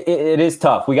 look, it is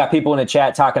tough. We got people in the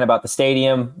chat talking about the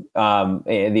stadium,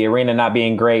 the arena not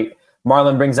being great.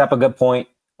 Marlon brings up a good point.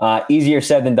 Easier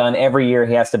said than done. Every year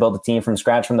he has to build a team from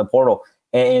scratch from the portal.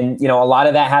 And, a lot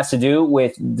of that has to do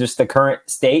with just the current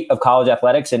state of college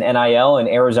athletics and NIL, and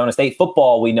Arizona State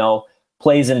football, we know,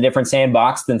 plays in a different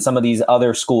sandbox than some of these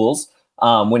other schools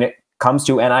when it comes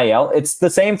to NIL. It's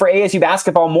the same for ASU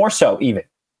basketball, more so even.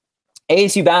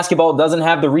 ASU basketball doesn't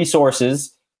have the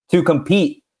resources to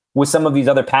compete with some of these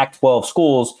other Pac-12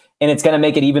 schools, and it's going to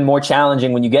make it even more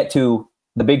challenging when you get to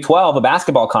the Big 12, a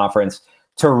basketball conference,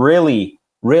 to really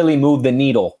move the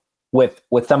needle with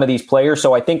some of these players.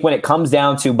 So I think when it comes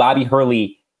down to Bobby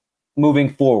Hurley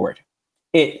moving forward,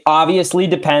 it obviously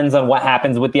depends on what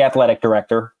happens with the athletic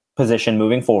director position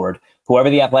moving forward. Whoever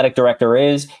the athletic director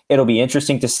is, it'll be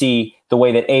interesting to see the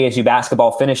way that ASU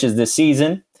basketball finishes this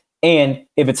season, and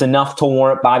if it's enough to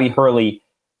warrant Bobby Hurley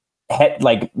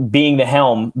being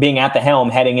at the helm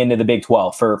heading into the Big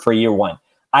 12 for year one.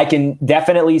 I can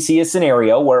definitely see a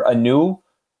scenario where a new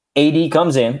AD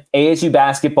comes in, ASU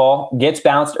basketball gets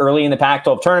bounced early in the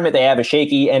Pac-12 tournament. They have a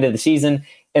shaky end of the season,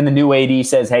 and the new AD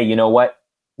says, hey, you know what?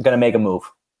 I'm going to make a move,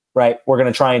 right? We're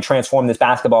going to try and transform this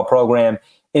basketball program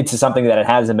into something that it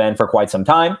hasn't been for quite some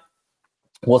time.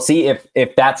 We'll see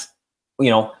if that's,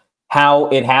 how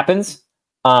it happens.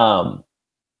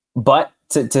 But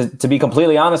to be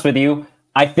completely honest with you,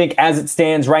 I think as it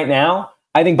stands right now,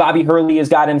 I think Bobby Hurley has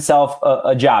got himself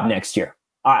a job next year.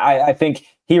 I think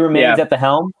he remains at the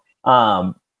helm.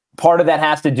 Part of that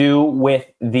has to do with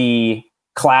the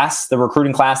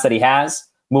recruiting class that he has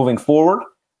moving forward.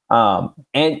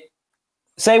 And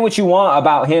say what you want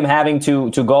about him having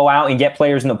to go out and get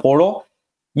players in the portal.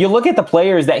 You look at the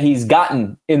players that he's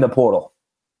gotten in the portal.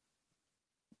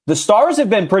 The stars have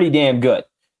been pretty damn good.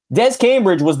 Des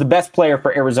Cambridge was the best player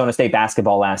for Arizona State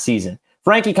basketball last season.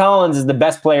 Frankie Collins is the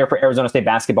best player for Arizona State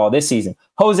basketball this season.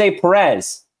 Jose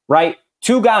Perez, right?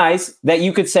 Two guys that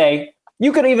you could say,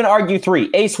 you could even argue three.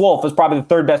 Ace Wolf is probably the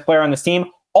third best player on this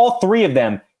team. All three of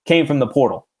them came from the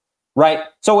portal, right?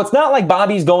 So it's not like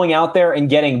Bobby's going out there and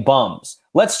getting bums.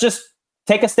 Let's just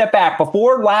take a step back.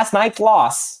 Before last night's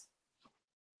loss,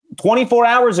 24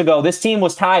 hours ago, this team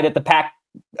was tied at the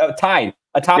atop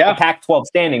the Pac-12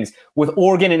 standings with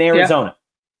Oregon and Arizona.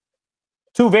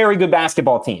 Two very good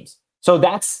basketball teams. So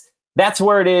that's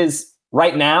where it is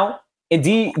right now. And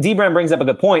D Brand brings up a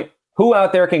good point. Who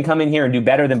out there can come in here and do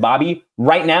better than Bobby?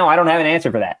 Right now, I don't have an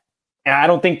answer for that. And I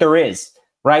don't think there is,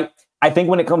 right? I think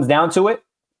when it comes down to it,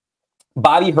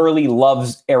 Bobby Hurley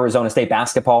loves Arizona State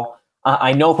basketball.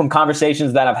 I know from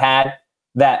conversations that I've had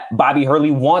that Bobby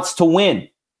Hurley wants to win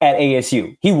at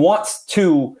ASU. He wants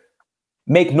to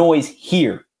make noise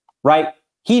here, right?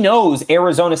 He knows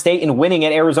Arizona State and winning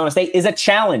at Arizona State is a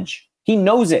challenge. He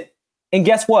knows it. And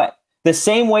guess what? The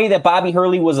same way that Bobby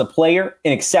Hurley was a player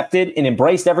and accepted and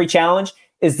embraced every challenge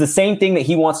is the same thing that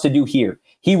he wants to do here.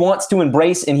 He wants to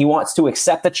embrace and he wants to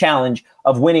accept the challenge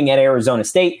of winning at Arizona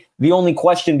State. The only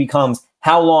question becomes,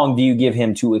 how long do you give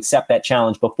him to accept that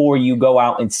challenge before you go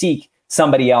out and seek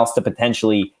somebody else to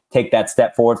potentially take that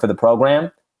step forward for the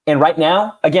program? And right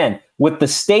now, again, with the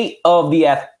state of the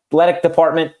athletic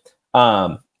department,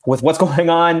 with what's going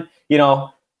on,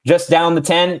 just down the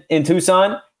 10 in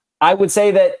Tucson, I would say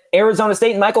that Arizona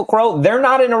State and Michael Crow, they're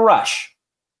not in a rush.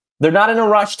 They're not in a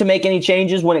rush to make any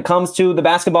changes when it comes to the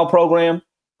basketball program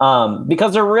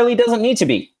because there really doesn't need to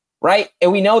be. right?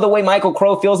 And we know the way Michael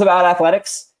Crow feels about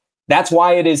athletics. That's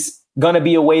why it is going to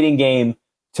be a waiting game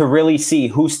to really see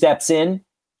who steps in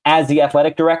as the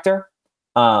athletic director,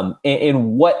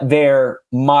 and what their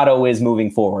motto is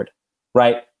moving forward,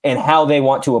 right? And how they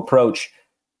want to approach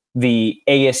the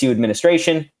ASU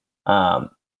administration. And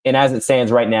as it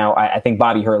stands right now, I think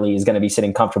Bobby Hurley is going to be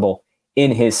sitting comfortable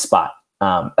in his spot.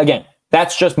 Again,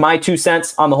 that's just my 2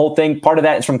 cents on the whole thing. Part of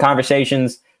that is from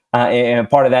conversations, and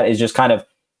part of that is just kind of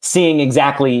seeing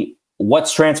exactly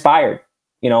what's transpired,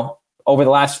 over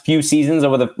the last few seasons,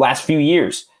 over the last few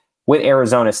years with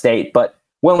Arizona State. But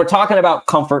when we're talking about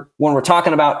comfort, when we're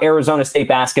talking about Arizona State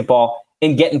basketball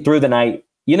and getting through the night,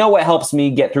 you know what helps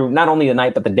me get through not only the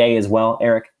night, but the day as well,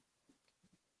 Eric?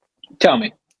 Tell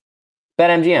me.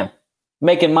 BetMGM,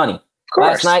 making money.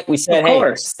 Last night we said,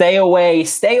 hey, stay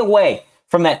away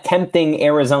from that tempting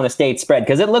Arizona State spread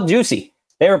because it looked juicy.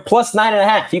 They were plus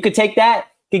 9.5. You could take that.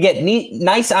 You could get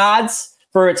nice odds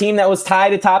for a team that was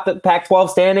tied atop the Pac-12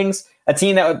 standings, a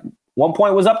team that at one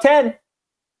point was up 10.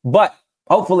 But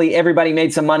hopefully everybody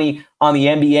made some money on the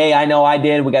NBA. I know I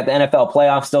did. We got the NFL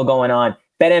playoffs still going on.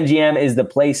 BetMGM is the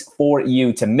place for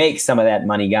you to make some of that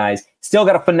money, guys. Still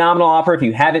got a phenomenal offer. If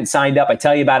you haven't signed up, I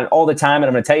tell you about it all the time, and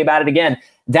I'm going to tell you about it again.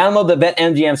 Download the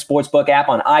BetMGM Sportsbook app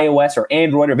on iOS or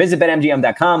Android, or visit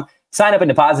BetMGM.com. Sign up and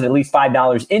deposit at least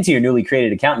 $5 into your newly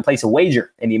created account and place a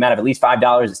wager in the amount of at least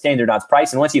 $5 at standard odds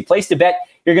price. And once you place the bet,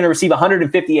 you're going to receive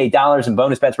 $158 in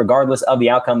bonus bets regardless of the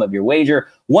outcome of your wager.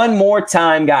 One more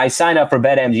time, guys, sign up for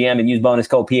BetMGM and use bonus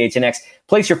code PHNX.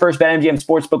 Place your first BetMGM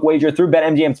Sportsbook wager through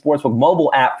BetMGM Sportsbook mobile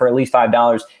app for at least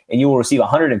 $5, and you will receive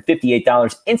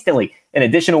 $158 instantly in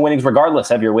additional winnings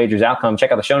regardless of your wager's outcome.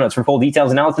 Check out the show notes for full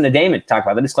details. And now listen to Damon talk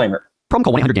about the disclaimer. Promo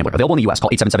code 1-800-GAMBLER. Available in the U.S. Call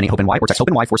 877-8-HOPE-NY or text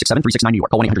HOPE-NY 467-369 New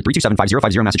York. Call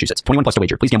 1-800-327-5050 Massachusetts. 21 plus to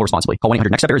wager. Please gamble responsibly. Call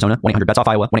 1-800-NEXT-STEP Arizona. 1-800-BETS-OFF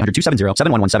Iowa.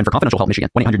 1-800-270-7117 for confidential help Michigan.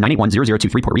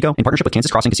 1-800-981-0023 Puerto Rico in partnership with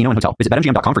Kansas Crossing Casino and Hotel. Visit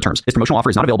BetMGM.com for terms. This promotional offer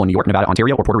is not available in New York, Nevada,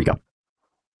 Ontario, or Puerto Rico.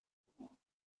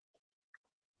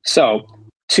 So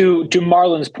to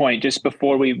Marlon's point, just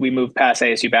before we move past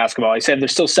ASU basketball, he said they're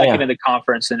still second in the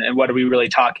conference, and what are we really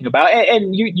talking about?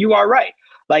 And you are right.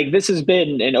 Like, this has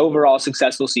been an overall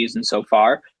successful season so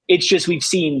far. It's just we've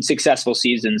seen successful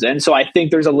seasons. And so I think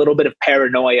there's a little bit of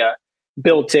paranoia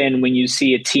built in when you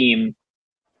see a team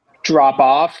drop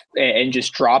off and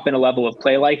just drop in a level of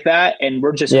play like that. And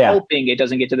we're just hoping it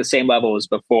doesn't get to the same level as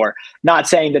before. Not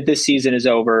saying that this season is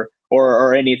over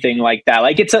or anything like that.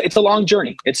 Like, it's a long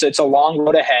journey. It's a long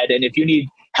road ahead. And if you need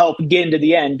help getting to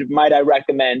the end, might I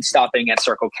recommend stopping at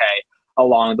Circle K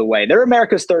along the way. They're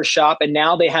America's thirst shop, and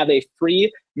now they have a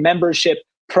free membership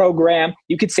program.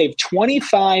 You could save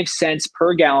 25 cents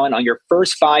per gallon on your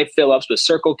first 5 fill-ups with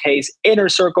Circle K's Inner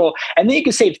Circle, and then you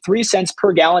can save 3 cents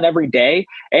per gallon every day.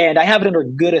 And I have it under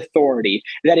good authority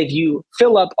that if you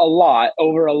fill up a lot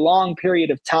over a long period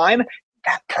of time,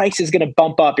 that price is going to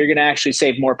bump up. You're going to actually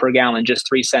save more per gallon, just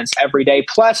 3 cents every day.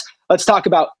 Plus, let's talk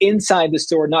about inside the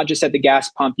store, not just at the gas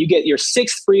pump. You get your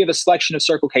 6th free of a selection of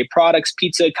Circle K products,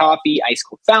 pizza, coffee, ice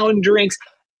cold fountain drinks,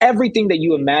 everything that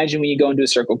you imagine when you go into a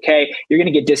Circle K. You're going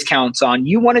to get discounts on.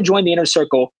 You want to join the Inner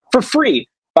Circle for free,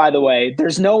 by the way.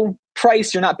 There's no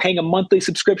price. You're not paying a monthly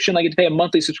subscription. Like, you have to pay a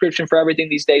monthly subscription for everything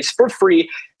these days for free.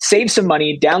 Save some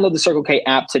money. Download the Circle K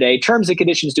app today. Terms and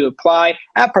conditions do apply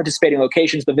at participating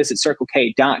locations, but visit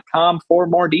CircleK.com for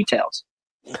more details.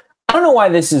 I don't know why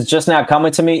this is just now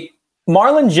coming to me.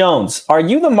 Marlon Jones. Are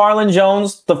you the Marlon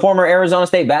Jones, the former Arizona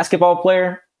State basketball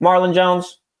player? Marlon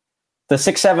Jones? The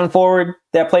 6'7" forward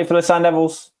that played for the Sun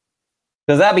Devils?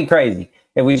 Because that'd be crazy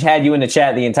if we had you in the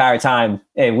chat the entire time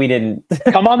and we didn't.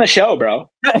 Come on the show, bro.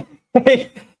 Come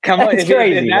on. It's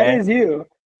crazy, if that is you.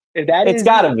 If that it's is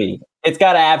got to you, be. It's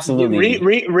got to absolutely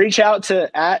be. Reach out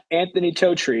to at Anthony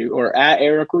Totri or at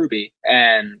Eric Ruby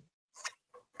and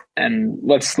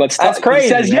let's talk. That's crazy. He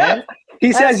says, man. yeah.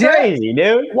 He says, that's crazy,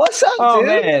 dude. What's up, dude?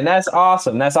 dude? Man, that's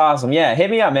awesome. That's awesome. Yeah, hit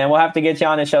me up, man. We'll have to get you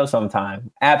on the show sometime.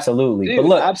 Absolutely. Dude, but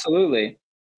look, absolutely.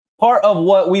 Part of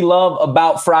what we love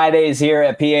about Fridays here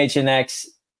at PHNX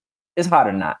is Hot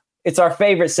or Not. It's our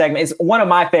favorite segment. It's one of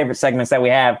my favorite segments that we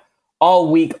have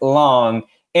all week long.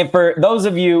 And for those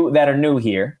of you that are new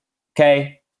here,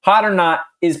 okay, Hot or Not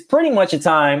is pretty much a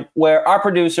time where our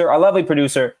producer, our lovely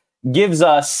producer, gives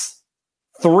us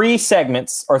 3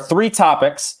 segments or 3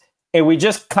 topics, and we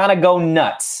just kind of go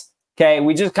nuts. Okay,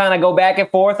 we just kind of go back and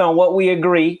forth on what we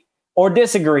agree or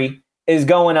disagree is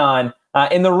going on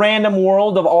in the random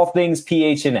world of all things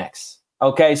PHNX.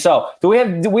 Okay, so do we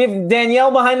have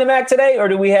Danielle behind the Mac today, or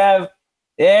do we have?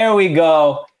 There we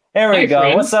go. There we go.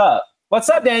 Friend. What's up? What's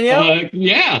up, Danielle?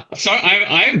 Yeah. So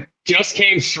I just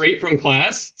came straight from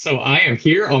class, so I am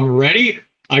here. I'm ready.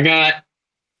 I got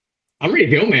I'm ready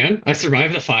to go, man. I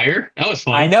survived the fire. That was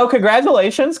fun. I know.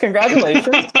 Congratulations.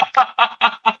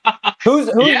 Who's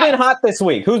been hot this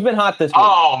week?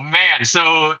 Oh man.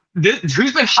 So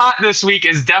who's been hot this week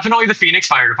is definitely the Phoenix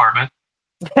Fire Department.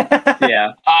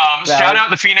 Yeah. Shout out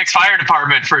the Phoenix Fire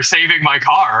Department for saving my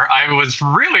car. I was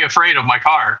really afraid of my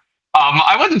car.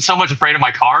 I wasn't so much afraid of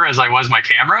my car as I was my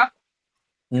camera,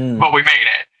 but we made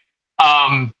it.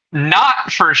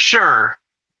 Not for sure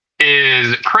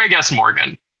is Craig S.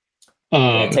 Morgan.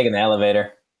 Taking the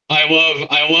elevator. I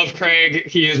love Craig.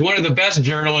 He is one of the best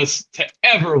journalists to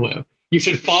ever live. You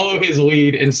should follow his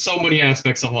lead in so many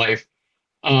aspects of life.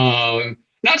 Not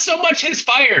so much his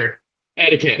fire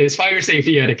etiquette, his fire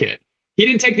safety etiquette. He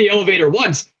didn't take the elevator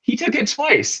once. He took it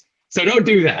twice. So don't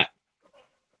do that.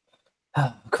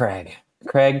 Craig.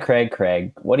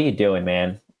 What are you doing,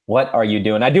 man? What are you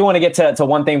doing? I do want to get to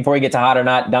one thing before we get to hot or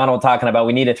not. Donald talking about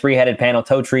we need a 3-headed panel,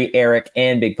 Totri, Eric,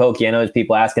 and Big Pokey. I know there's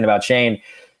people asking about Shane.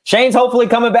 Shane's hopefully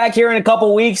coming back here in a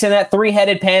couple weeks, and that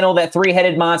 3-headed panel, that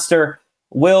 3-headed monster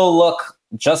will look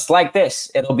just like this.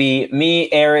 It'll be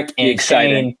me, Eric, and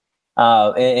Shane.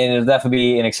 And it'll definitely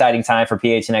be an exciting time for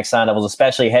PHNX Sun Devils,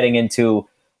 especially heading into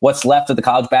what's left of the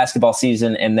college basketball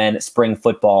season and then spring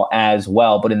football as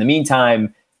well. But in the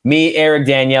meantime, me, Eric,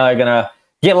 Danielle are going to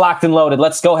get locked and loaded.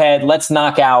 Let's go ahead. Let's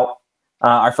knock out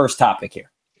our first topic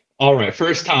here. All right,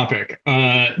 first topic.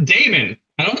 Damon.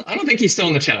 I don't think he's still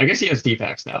in the chat. I guess he has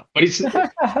defects now. But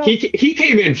he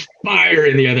came in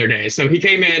fire the other day. So he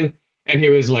came in and he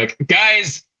was like,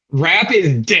 guys, rap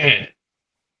is dead.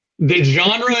 The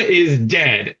genre is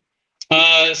dead.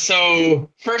 So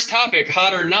first topic,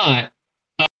 hot or not.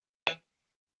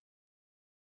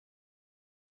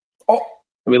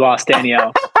 We lost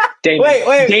Danielle. Damon,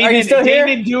 wait, Damon, are you still here?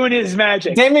 Damon doing his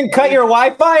magic. Damon, cut your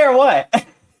Wi-Fi or what?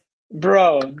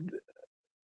 Bro,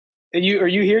 are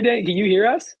you here, Dan? Can you hear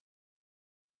us?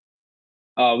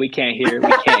 Oh, we can't hear.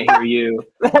 We can't hear you.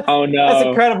 Oh no, that's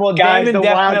incredible. Guys, Damon the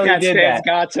definitely Wildcats did fans that.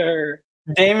 got to her.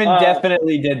 Damon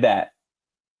definitely did that.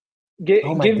 Give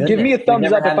me a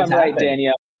thumbs up if I'm right,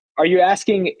 Danielle. Are you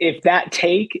asking if that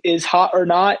take is hot or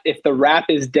not? If the rap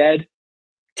is dead,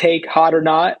 take hot or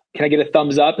not? Can I get a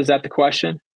thumbs up? Is that the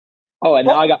question? Oh, and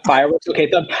now I got fireworks.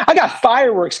 Okay, I got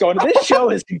fireworks going. This show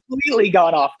has completely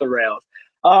gone off the rails.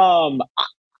 I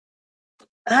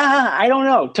don't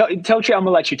know. Tochi, I'm gonna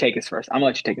let you take us first. On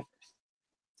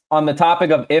the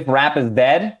topic of if rap is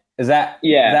dead, is that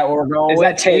what we're going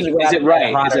with? Is it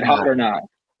right? Is it hot or not?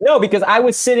 No, because I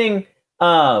was sitting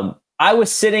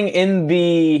in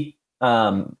the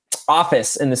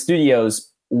office in the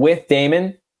studios with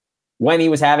Damon when he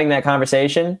was having that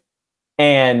conversation,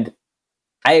 and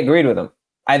I agreed with him.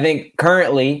 I think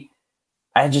currently,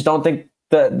 I just don't think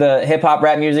the hip hop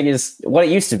rap music is what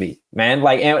it used to be, man.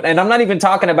 Like, and I'm not even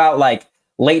talking about like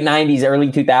late 90s,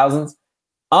 early 2000s.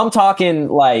 I'm talking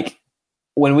like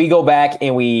when we go back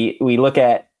and we look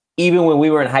at even when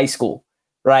we were in high school,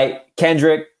 right?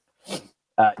 Kendrick,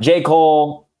 J.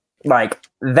 Cole, like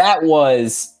that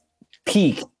was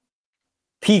peak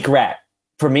rap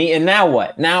for me. And now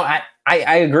what? Now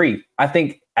I agree. I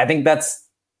think that's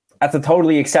a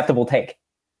totally acceptable take.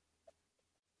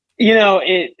 You know,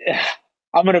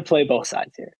 I'm going to play both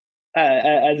sides here,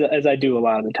 as I do a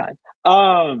lot of the time.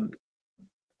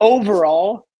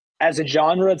 Overall, as a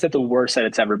genre, it's at the worst that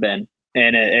it's ever been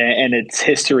in its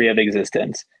history of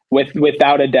existence.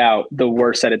 Without a doubt, the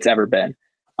worst that it's ever been.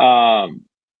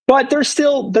 But there's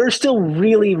still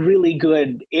really, really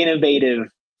good, innovative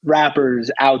rappers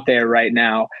out there right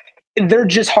now. They're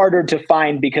just harder to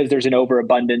find because there's an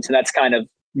overabundance, and that's kind of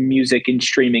music and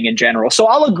streaming in general. So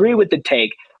I'll agree with the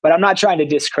take, but I'm not trying to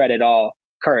discredit all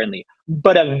currently.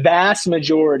 But a vast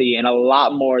majority and a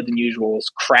lot more than usual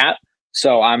is crap.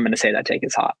 So I'm going to say that take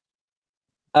is hot.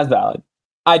 That's valid.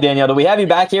 Hi, Danielle. Do we have you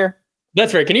back here?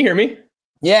 That's right. Can you hear me?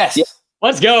 Yes. Yeah.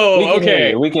 Let's go.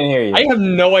 Okay. We can hear you. I have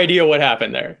no idea what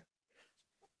happened there.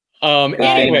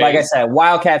 Anyways, like I said,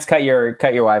 Wildcats cut your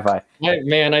Wi-Fi.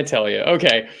 I tell you.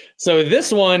 Okay. So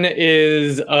this one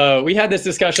is we had this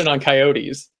discussion on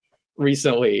Coyotes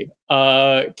recently.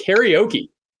 Karaoke.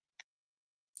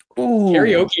 Ooh.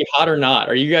 Karaoke, hot or not?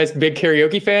 Are you guys big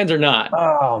karaoke fans or not?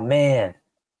 Oh man.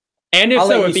 And if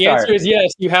the answer is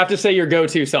yes, you have to say your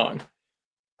go-to song.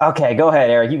 Okay, go ahead,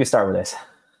 Eric. You can start with this.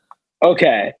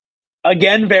 Okay.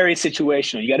 Again, very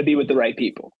situational. You got to be with the right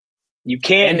people. You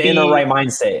can't be in the right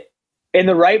mind state. In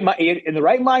the right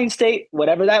mind state,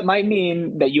 whatever that might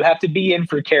mean, that you have to be in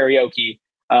for karaoke.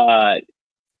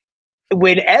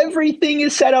 When everything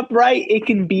is set up right, it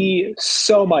can be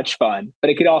so much fun, but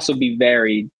it could also be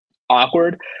very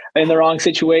awkward in the wrong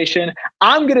situation.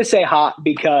 I'm going to say hot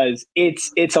because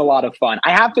it's a lot of fun.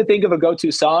 I have to think of a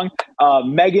go-to song.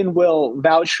 Megan will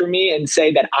vouch for me and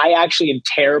say that I actually am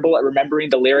terrible at remembering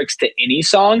the lyrics to any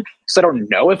song. So I don't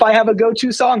know if I have a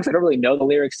go-to song because I don't really know the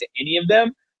lyrics to any of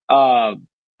them.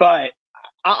 But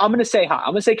I'm going to say hot.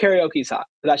 I'm going to say karaoke's hot.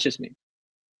 That's just me.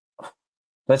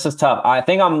 This is tough. I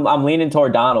think I'm leaning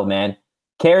toward Donald, man.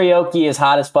 Karaoke is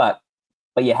hot as fuck,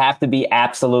 but you have to be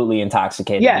absolutely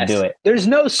intoxicated to do it. There's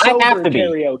no sober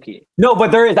karaoke. No,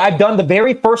 but there is. I've done the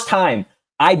very first time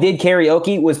I did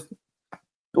karaoke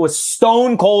was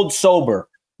stone cold sober,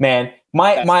 man.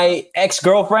 My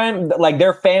ex-girlfriend, like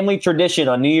their family tradition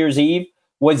on New Year's Eve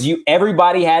was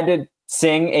everybody had to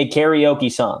sing a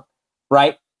karaoke song,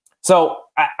 right? So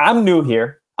I'm new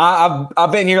here.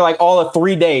 I've been here like all of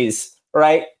 3 days,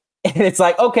 right? And it's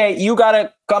like, okay, you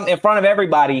gotta come in front of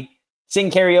everybody,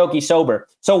 sing karaoke sober.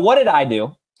 So what did I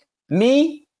do?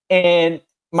 Me and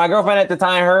my girlfriend at the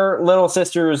time, her little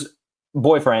sister's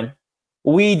boyfriend,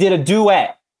 we did a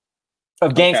duet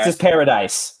of Gangsta's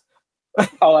Paradise.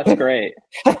 Oh, that's great.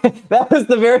 That was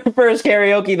the very first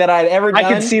karaoke that I'd ever done. I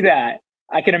can see that.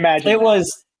 I can imagine.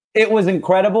 It was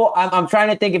incredible. I'm trying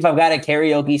to think if I've got a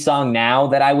karaoke song now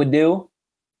that I would do.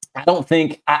 I don't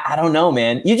think, I don't know,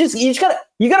 man. You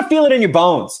gotta feel it in your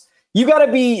bones. You gotta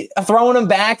be throwing them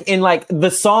back and like the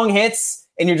song hits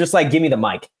and you're just like, give me the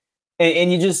mic.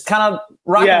 And you just kind of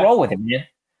rock and roll with it, man.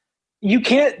 You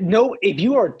can't know if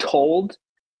you are told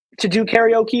to do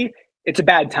karaoke, it's a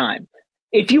bad time.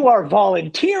 If you are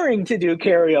volunteering to do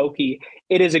karaoke,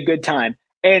 it is a good time.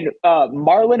 And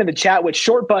Marlon in the chat, which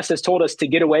Short Bus has told us to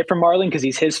get away from Marlon because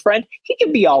he's his friend. He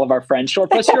can be all of our friends.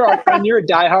 Short Bus, you're our friend. You're a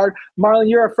diehard. Marlon,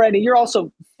 you're a friend. And you're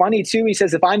also funny, too. He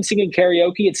says, if I'm singing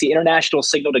karaoke, it's the international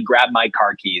signal to grab my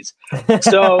car keys.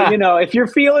 So, if you're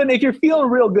feeling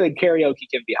real good, karaoke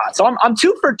can be hot. So I'm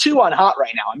 2 for 2 on hot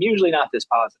right now. I'm usually not this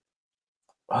positive.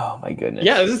 Oh, my goodness.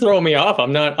 Yeah, this is throwing me off.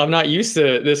 I'm not used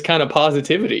to this kind of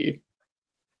positivity.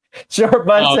 Short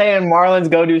Bus saying Marlon's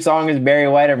go-to song is Barry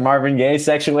White or Marvin Gaye's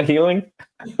Sexual Healing.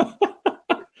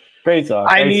 Great song.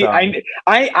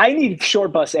 I need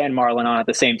Short Bus and Marlon on at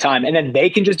the same time, and then they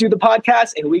can just do the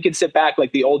podcast, and we can sit back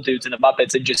like the old dudes in the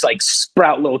Muppets and just like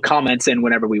sprout little comments in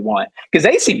whenever we want because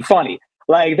they seem funny.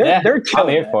 Like they're killing.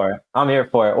 I'm here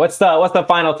for it. What's the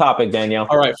final topic, Danielle?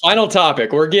 All right, final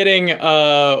topic. We're getting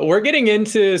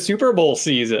into Super Bowl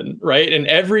season, right? And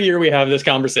every year we have this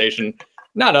conversation.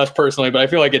 Not us personally, but I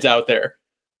feel like it's out there.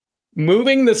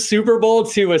 Moving the Super Bowl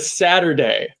to a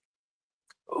Saturday.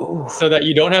 Ooh. So that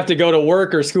you don't have to go to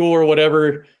work or school or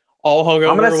whatever, all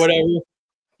hungover or whatever.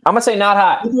 I'm going to say not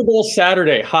hot. Super Bowl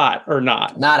Saturday, hot or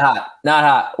not? Not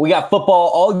hot. We got football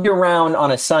all year round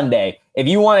on a Sunday. If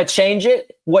you want to change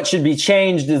it, what should be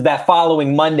changed is that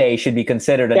following Monday should be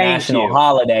considered a national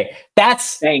holiday.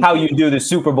 That's how you do the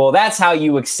Super Bowl. That's how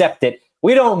you accept it.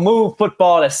 We don't move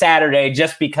football to Saturday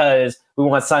just because we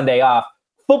want Sunday off.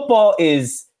 Football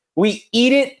is, we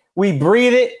eat it, we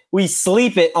breathe it, we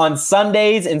sleep it on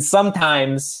Sundays and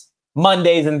sometimes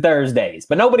Mondays and Thursdays.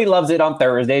 But nobody loves it on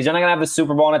Thursdays. You're not going to have the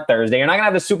Super Bowl on a Thursday. You're not going to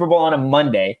have the Super Bowl on a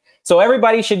Monday. So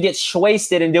everybody should get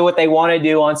wasted and do what they want to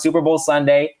do on Super Bowl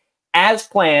Sunday as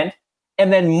planned.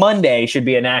 And then Monday should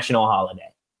be a national holiday.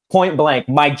 Point blank,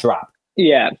 mic drop.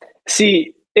 Yeah.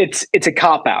 See, it's a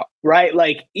cop-out, right?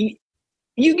 Like,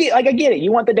 you get, like, I get it.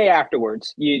 You want the day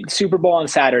afterwards. Super Bowl on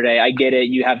Saturday. I get it.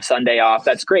 You have Sunday off.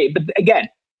 That's great. But again,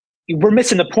 we're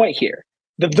missing the point here.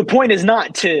 The point is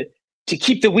not to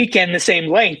keep the weekend the same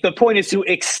length. The point is to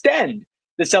extend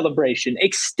the celebration,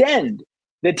 extend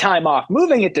the time off.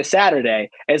 Moving it to Saturday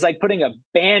is like putting a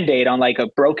Band-Aid on like a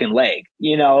broken leg.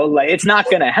 Like it's not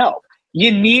going to help.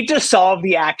 You need to solve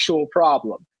the actual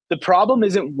problem. The problem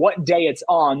isn't what day it's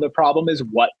on. The problem is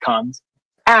what comes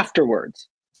afterwards.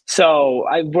 So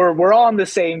we're all on the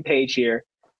same page here,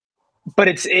 but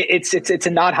it's a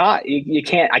not hot.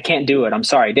 I can't do it. I'm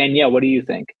sorry, Danielle. What do you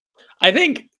think? I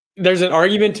think there's an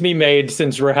argument to be made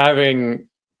since we're having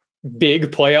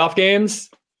big playoff games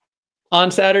on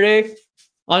Saturdays,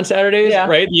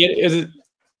 right? Is it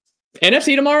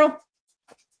NFC tomorrow?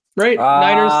 Right?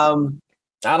 Niners.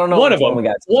 I don't know. One of them.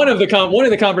 One of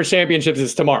the conference championships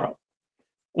is tomorrow.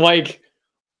 Like,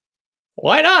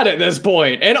 why not at this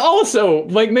point? And also,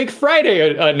 like, make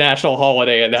Friday a national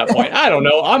holiday at that point. I don't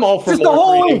know. I'm all for just the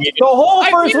whole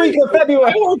first week of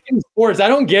February. I work in sports. I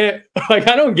don't get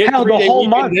the whole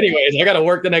month. Anyways, I got to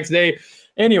work the next day,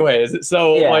 anyways.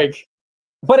 So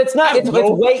but it's not. It's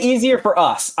way easier for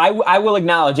us. I will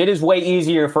acknowledge it is way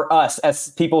easier for us as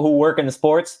people who work in the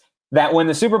sports that when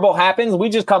the Super Bowl happens, we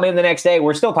just come in the next day.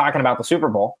 We're still talking about the Super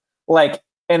Bowl, and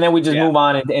then we just move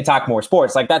on and talk more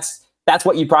sports. Like that's that's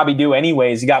what you probably do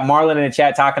anyways. You got Marlon in the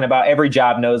chat talking about every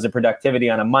job knows the productivity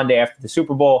on a Monday after the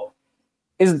Super Bowl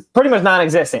is pretty much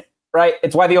non-existent, right?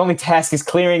 It's why the only task is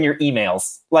clearing your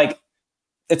emails. Like,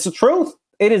 it's the truth.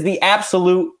 It is the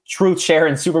absolute truth.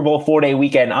 Sharon, Super Bowl 4-day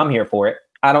weekend. I'm here for it.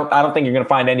 I don't think you're going to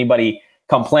find anybody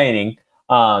complaining.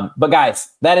 But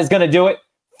guys, that is going to do it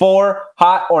for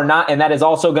Hot or Not. And that is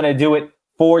also going to do it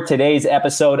for today's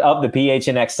episode of the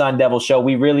PHNX Sun Devil Show.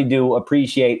 We really do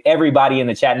appreciate everybody in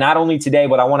the chat, not only today,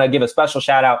 but I want to give a special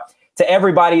shout out to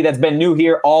everybody that's been new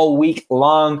here all week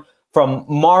long, from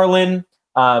Marlon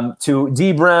to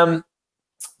Debrem,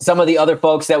 some of the other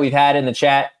folks that we've had in the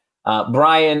chat,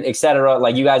 Brian, etc.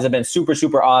 Like, you guys have been super,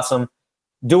 super awesome.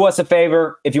 Do us a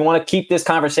favor. If you want to keep this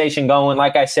conversation going,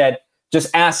 like I said,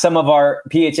 just ask some of our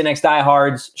PHNX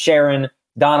diehards, Sharon,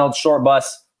 Donald, Shortbus,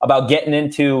 about getting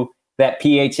into that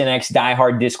PHNX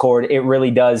diehard Discord. It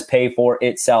really does pay for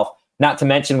itself. Not to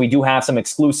mention, we do have some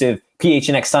exclusive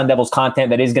PHNX Sun Devils content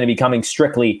that is going to be coming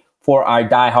strictly for our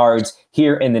diehards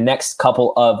here in the next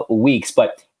couple of weeks.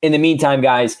 But in the meantime,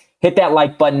 guys, hit that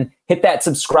like button, hit that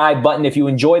subscribe button. If you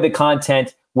enjoy the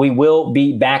content, we will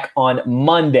be back on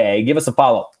Monday. Give us a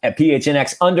follow at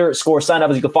PHNX_Sun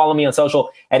Devils. You can follow me on social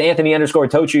at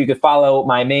Anthony_Tochu. You can follow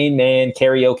my main man,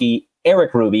 karaoke,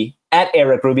 Eric Ruby, at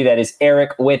Eric Ruby. That is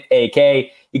Eric with a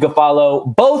K. You can follow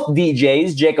both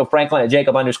DJs, Jacob Franklin at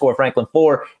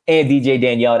Jacob_Franklin4 and DJ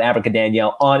Danielle at Abrica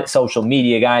Danielle on social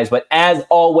media, guys. But as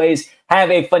always, have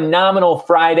a phenomenal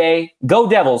Friday. Go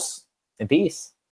Devils, and peace.